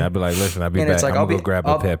 You know what I mean? I'd be like, listen, I'll be back. I'm going to go grab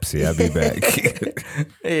a Pepsi. I'll be back.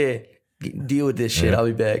 Deal with this shit. I'll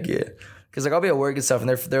be back. Yeah. Because like I'll be at work and stuff, and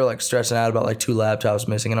they're like stressing out about like 2 laptops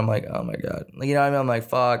missing, and I'm like, oh my god, like, you know what I mean? I'm like,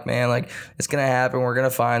 fuck, man, like it's gonna happen. We're gonna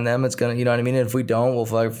find them. It's gonna, you know what I mean? And if we don't, we'll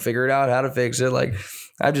like figure it out how to fix it. Like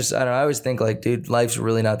I don't know. I always think like, dude, life's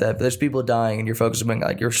really not that. There's people dying, and you're focusing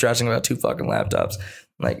like you're stressing about 2 fucking laptops.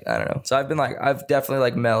 Like I don't know. So I've definitely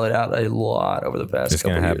like mellowed out a lot over the past. It's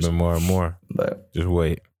gonna happen more and more. But just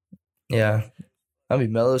wait. Yeah, I'll be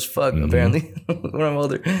mellow as fuck apparently when I'm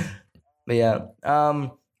older. But yeah,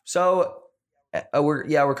 so.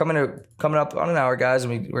 We're coming up on an hour, guys,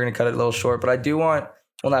 and we're gonna cut it a little short. But I do want,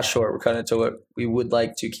 well, not short. We're cutting it to what we would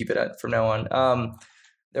like to keep it at from now on.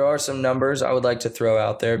 There are some numbers I would like to throw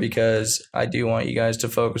out there because I do want you guys to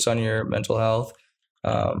focus on your mental health.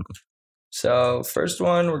 So first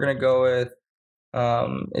one we're gonna go with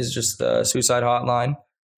is just the suicide hotline.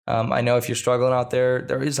 I know if you're struggling out there,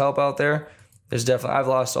 there is help out there. There's definitely, I've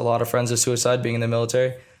lost a lot of friends to suicide being in the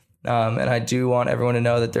military. And I do want everyone to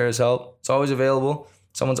know that there is help. It's always available.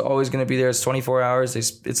 Someone's always going to be there. It's 24 hours.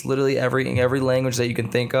 It's literally every language that you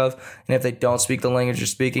can think of. And if they don't speak the language you're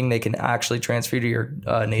speaking, they can actually transfer you to your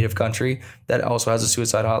native country that also has a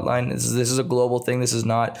suicide hotline. This is a global thing. This is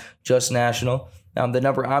not just national. The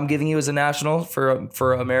number I'm giving you is a national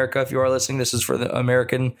for America. If you are listening, this is for the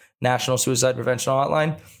American National Suicide Prevention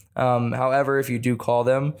Hotline. However, if you do call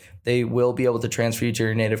them, they will be able to transfer you to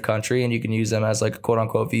your native country, and you can use them as like a quote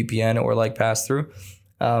unquote VPN or like pass through.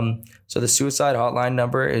 So the suicide hotline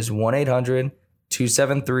number is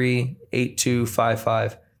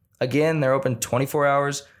 1-800-273-8255. Again, they're open 24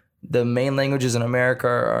 hours. The main languages in America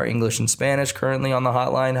are English and Spanish currently on the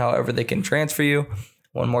hotline. However, they can transfer you.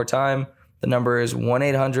 One more time. The number is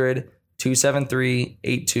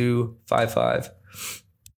 1-800-273-8255.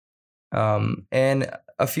 And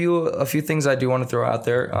a few things I do want to throw out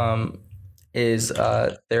there is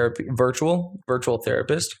therapy, virtual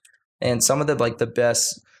therapist, and some of the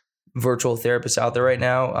best virtual therapists out there right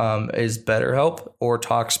now is BetterHelp or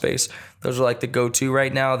Talkspace. Those are like the go-to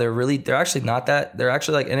right now. They're actually not that. They're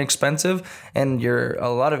actually like inexpensive, and a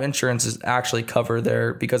lot of insurances actually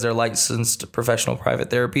cover because they're licensed professional private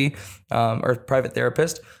therapy or private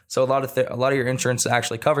therapist. So a lot of your insurance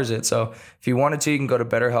actually covers it. So if you wanted to, you can go to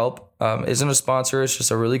BetterHelp. Isn't a sponsor. It's just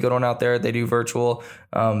a really good one out there. They do virtual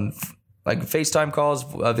like FaceTime calls,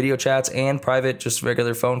 video chats, and private, just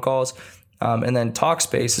regular phone calls. And then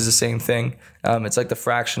Talkspace is the same thing. It's like the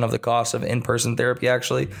fraction of the cost of in-person therapy,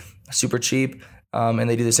 actually. Super cheap. And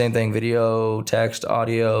they do the same thing, video, text,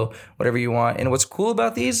 audio, whatever you want. And what's cool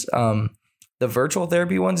about these, the virtual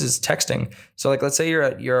therapy ones, is texting. So like, let's say you're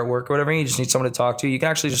at work or whatever, and you just need someone to talk to. You can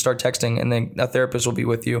actually just start texting, and then a therapist will be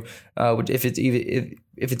with you. If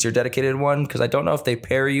it's your dedicated one, because I don't know if they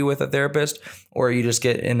pair you with a therapist or you just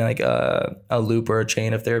get in like a loop or a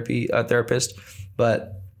chain of therapist.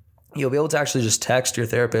 But you'll be able to actually just text your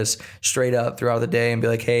therapist straight up throughout the day and be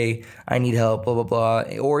like, hey, I need help, blah, blah, blah.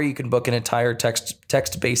 Or you can book an entire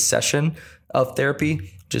text-based session of therapy,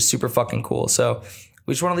 which is super fucking cool. So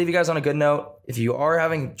we just want to leave you guys on a good note. If you are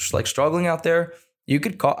having like struggling out there, you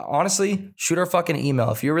could honestly shoot our fucking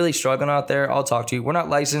email. If you're really struggling out there, I'll talk to you. We're not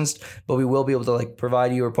licensed, but we will be able to like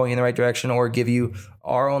provide you or point you in the right direction or give you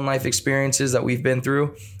our own life experiences that we've been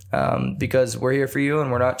through, because we're here for you and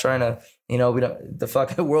we're not trying to, the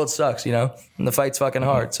fucking world sucks, and the fight's fucking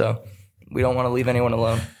hard. So we don't want to leave anyone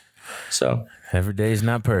alone. So every day is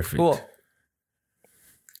not perfect. Cool.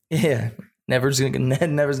 Yeah, never's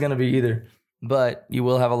gonna be either. But you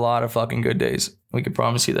will have a lot of fucking good days. We can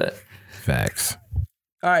promise you that. Facts.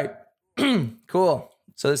 All right, cool.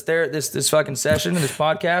 So this fucking session and this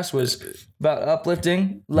podcast was about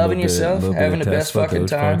uplifting, loving yourself, having the best fucking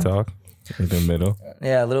time. Talk in the middle.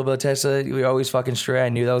 Yeah, a little bit of Tesla. We always fucking stray. I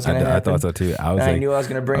knew that was gonna happen. I thought so too. I knew I was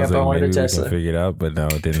gonna bring up. I wanted a Tesla. We can figure it out, but no,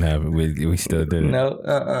 it didn't happen. We still did it.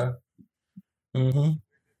 No. We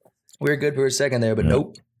were good for a second there, but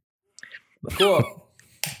nope. Cool.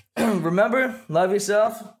 Remember, love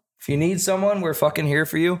yourself. If you need someone, we're fucking here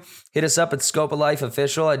for you. Hit us up at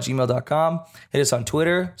scopeoflifeofficial@gmail.com. Hit us on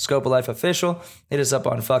Twitter, Scope of Life Official. Hit us up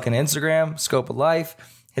on fucking Instagram, Scope of Life.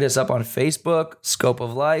 Hit us up on Facebook, Scope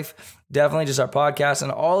of Life. Definitely just our podcast.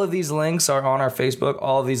 And all of these links are on our Facebook.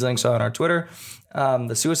 All of these links are on our Twitter.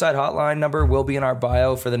 The suicide hotline number will be in our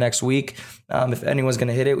bio for the next week. If anyone's going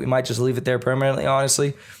to hit it, we might just leave it there permanently,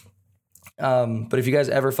 honestly. But if you guys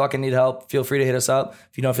ever fucking need help, feel free to hit us up.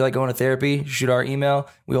 If you don't feel like going to therapy, shoot our email.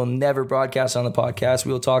 We will never broadcast on the podcast.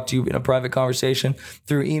 We will talk to you in a private conversation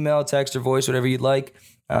through email, text, or voice, whatever you'd like.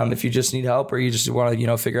 If you just need help or you just want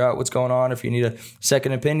to, figure out what's going on, if you need a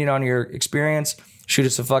second opinion on your experience, shoot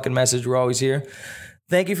us a fucking message. We're always here.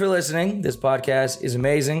 Thank you for listening. This podcast is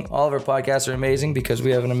amazing. All of our podcasts are amazing because we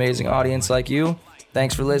have an amazing audience like you.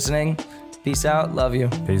 Thanks for listening. Peace out. Love you.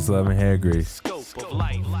 Peace, love, and hair grease. Scope of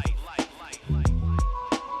life.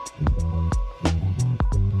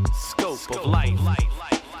 Scope of life.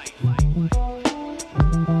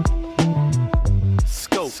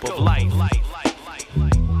 Scope of life.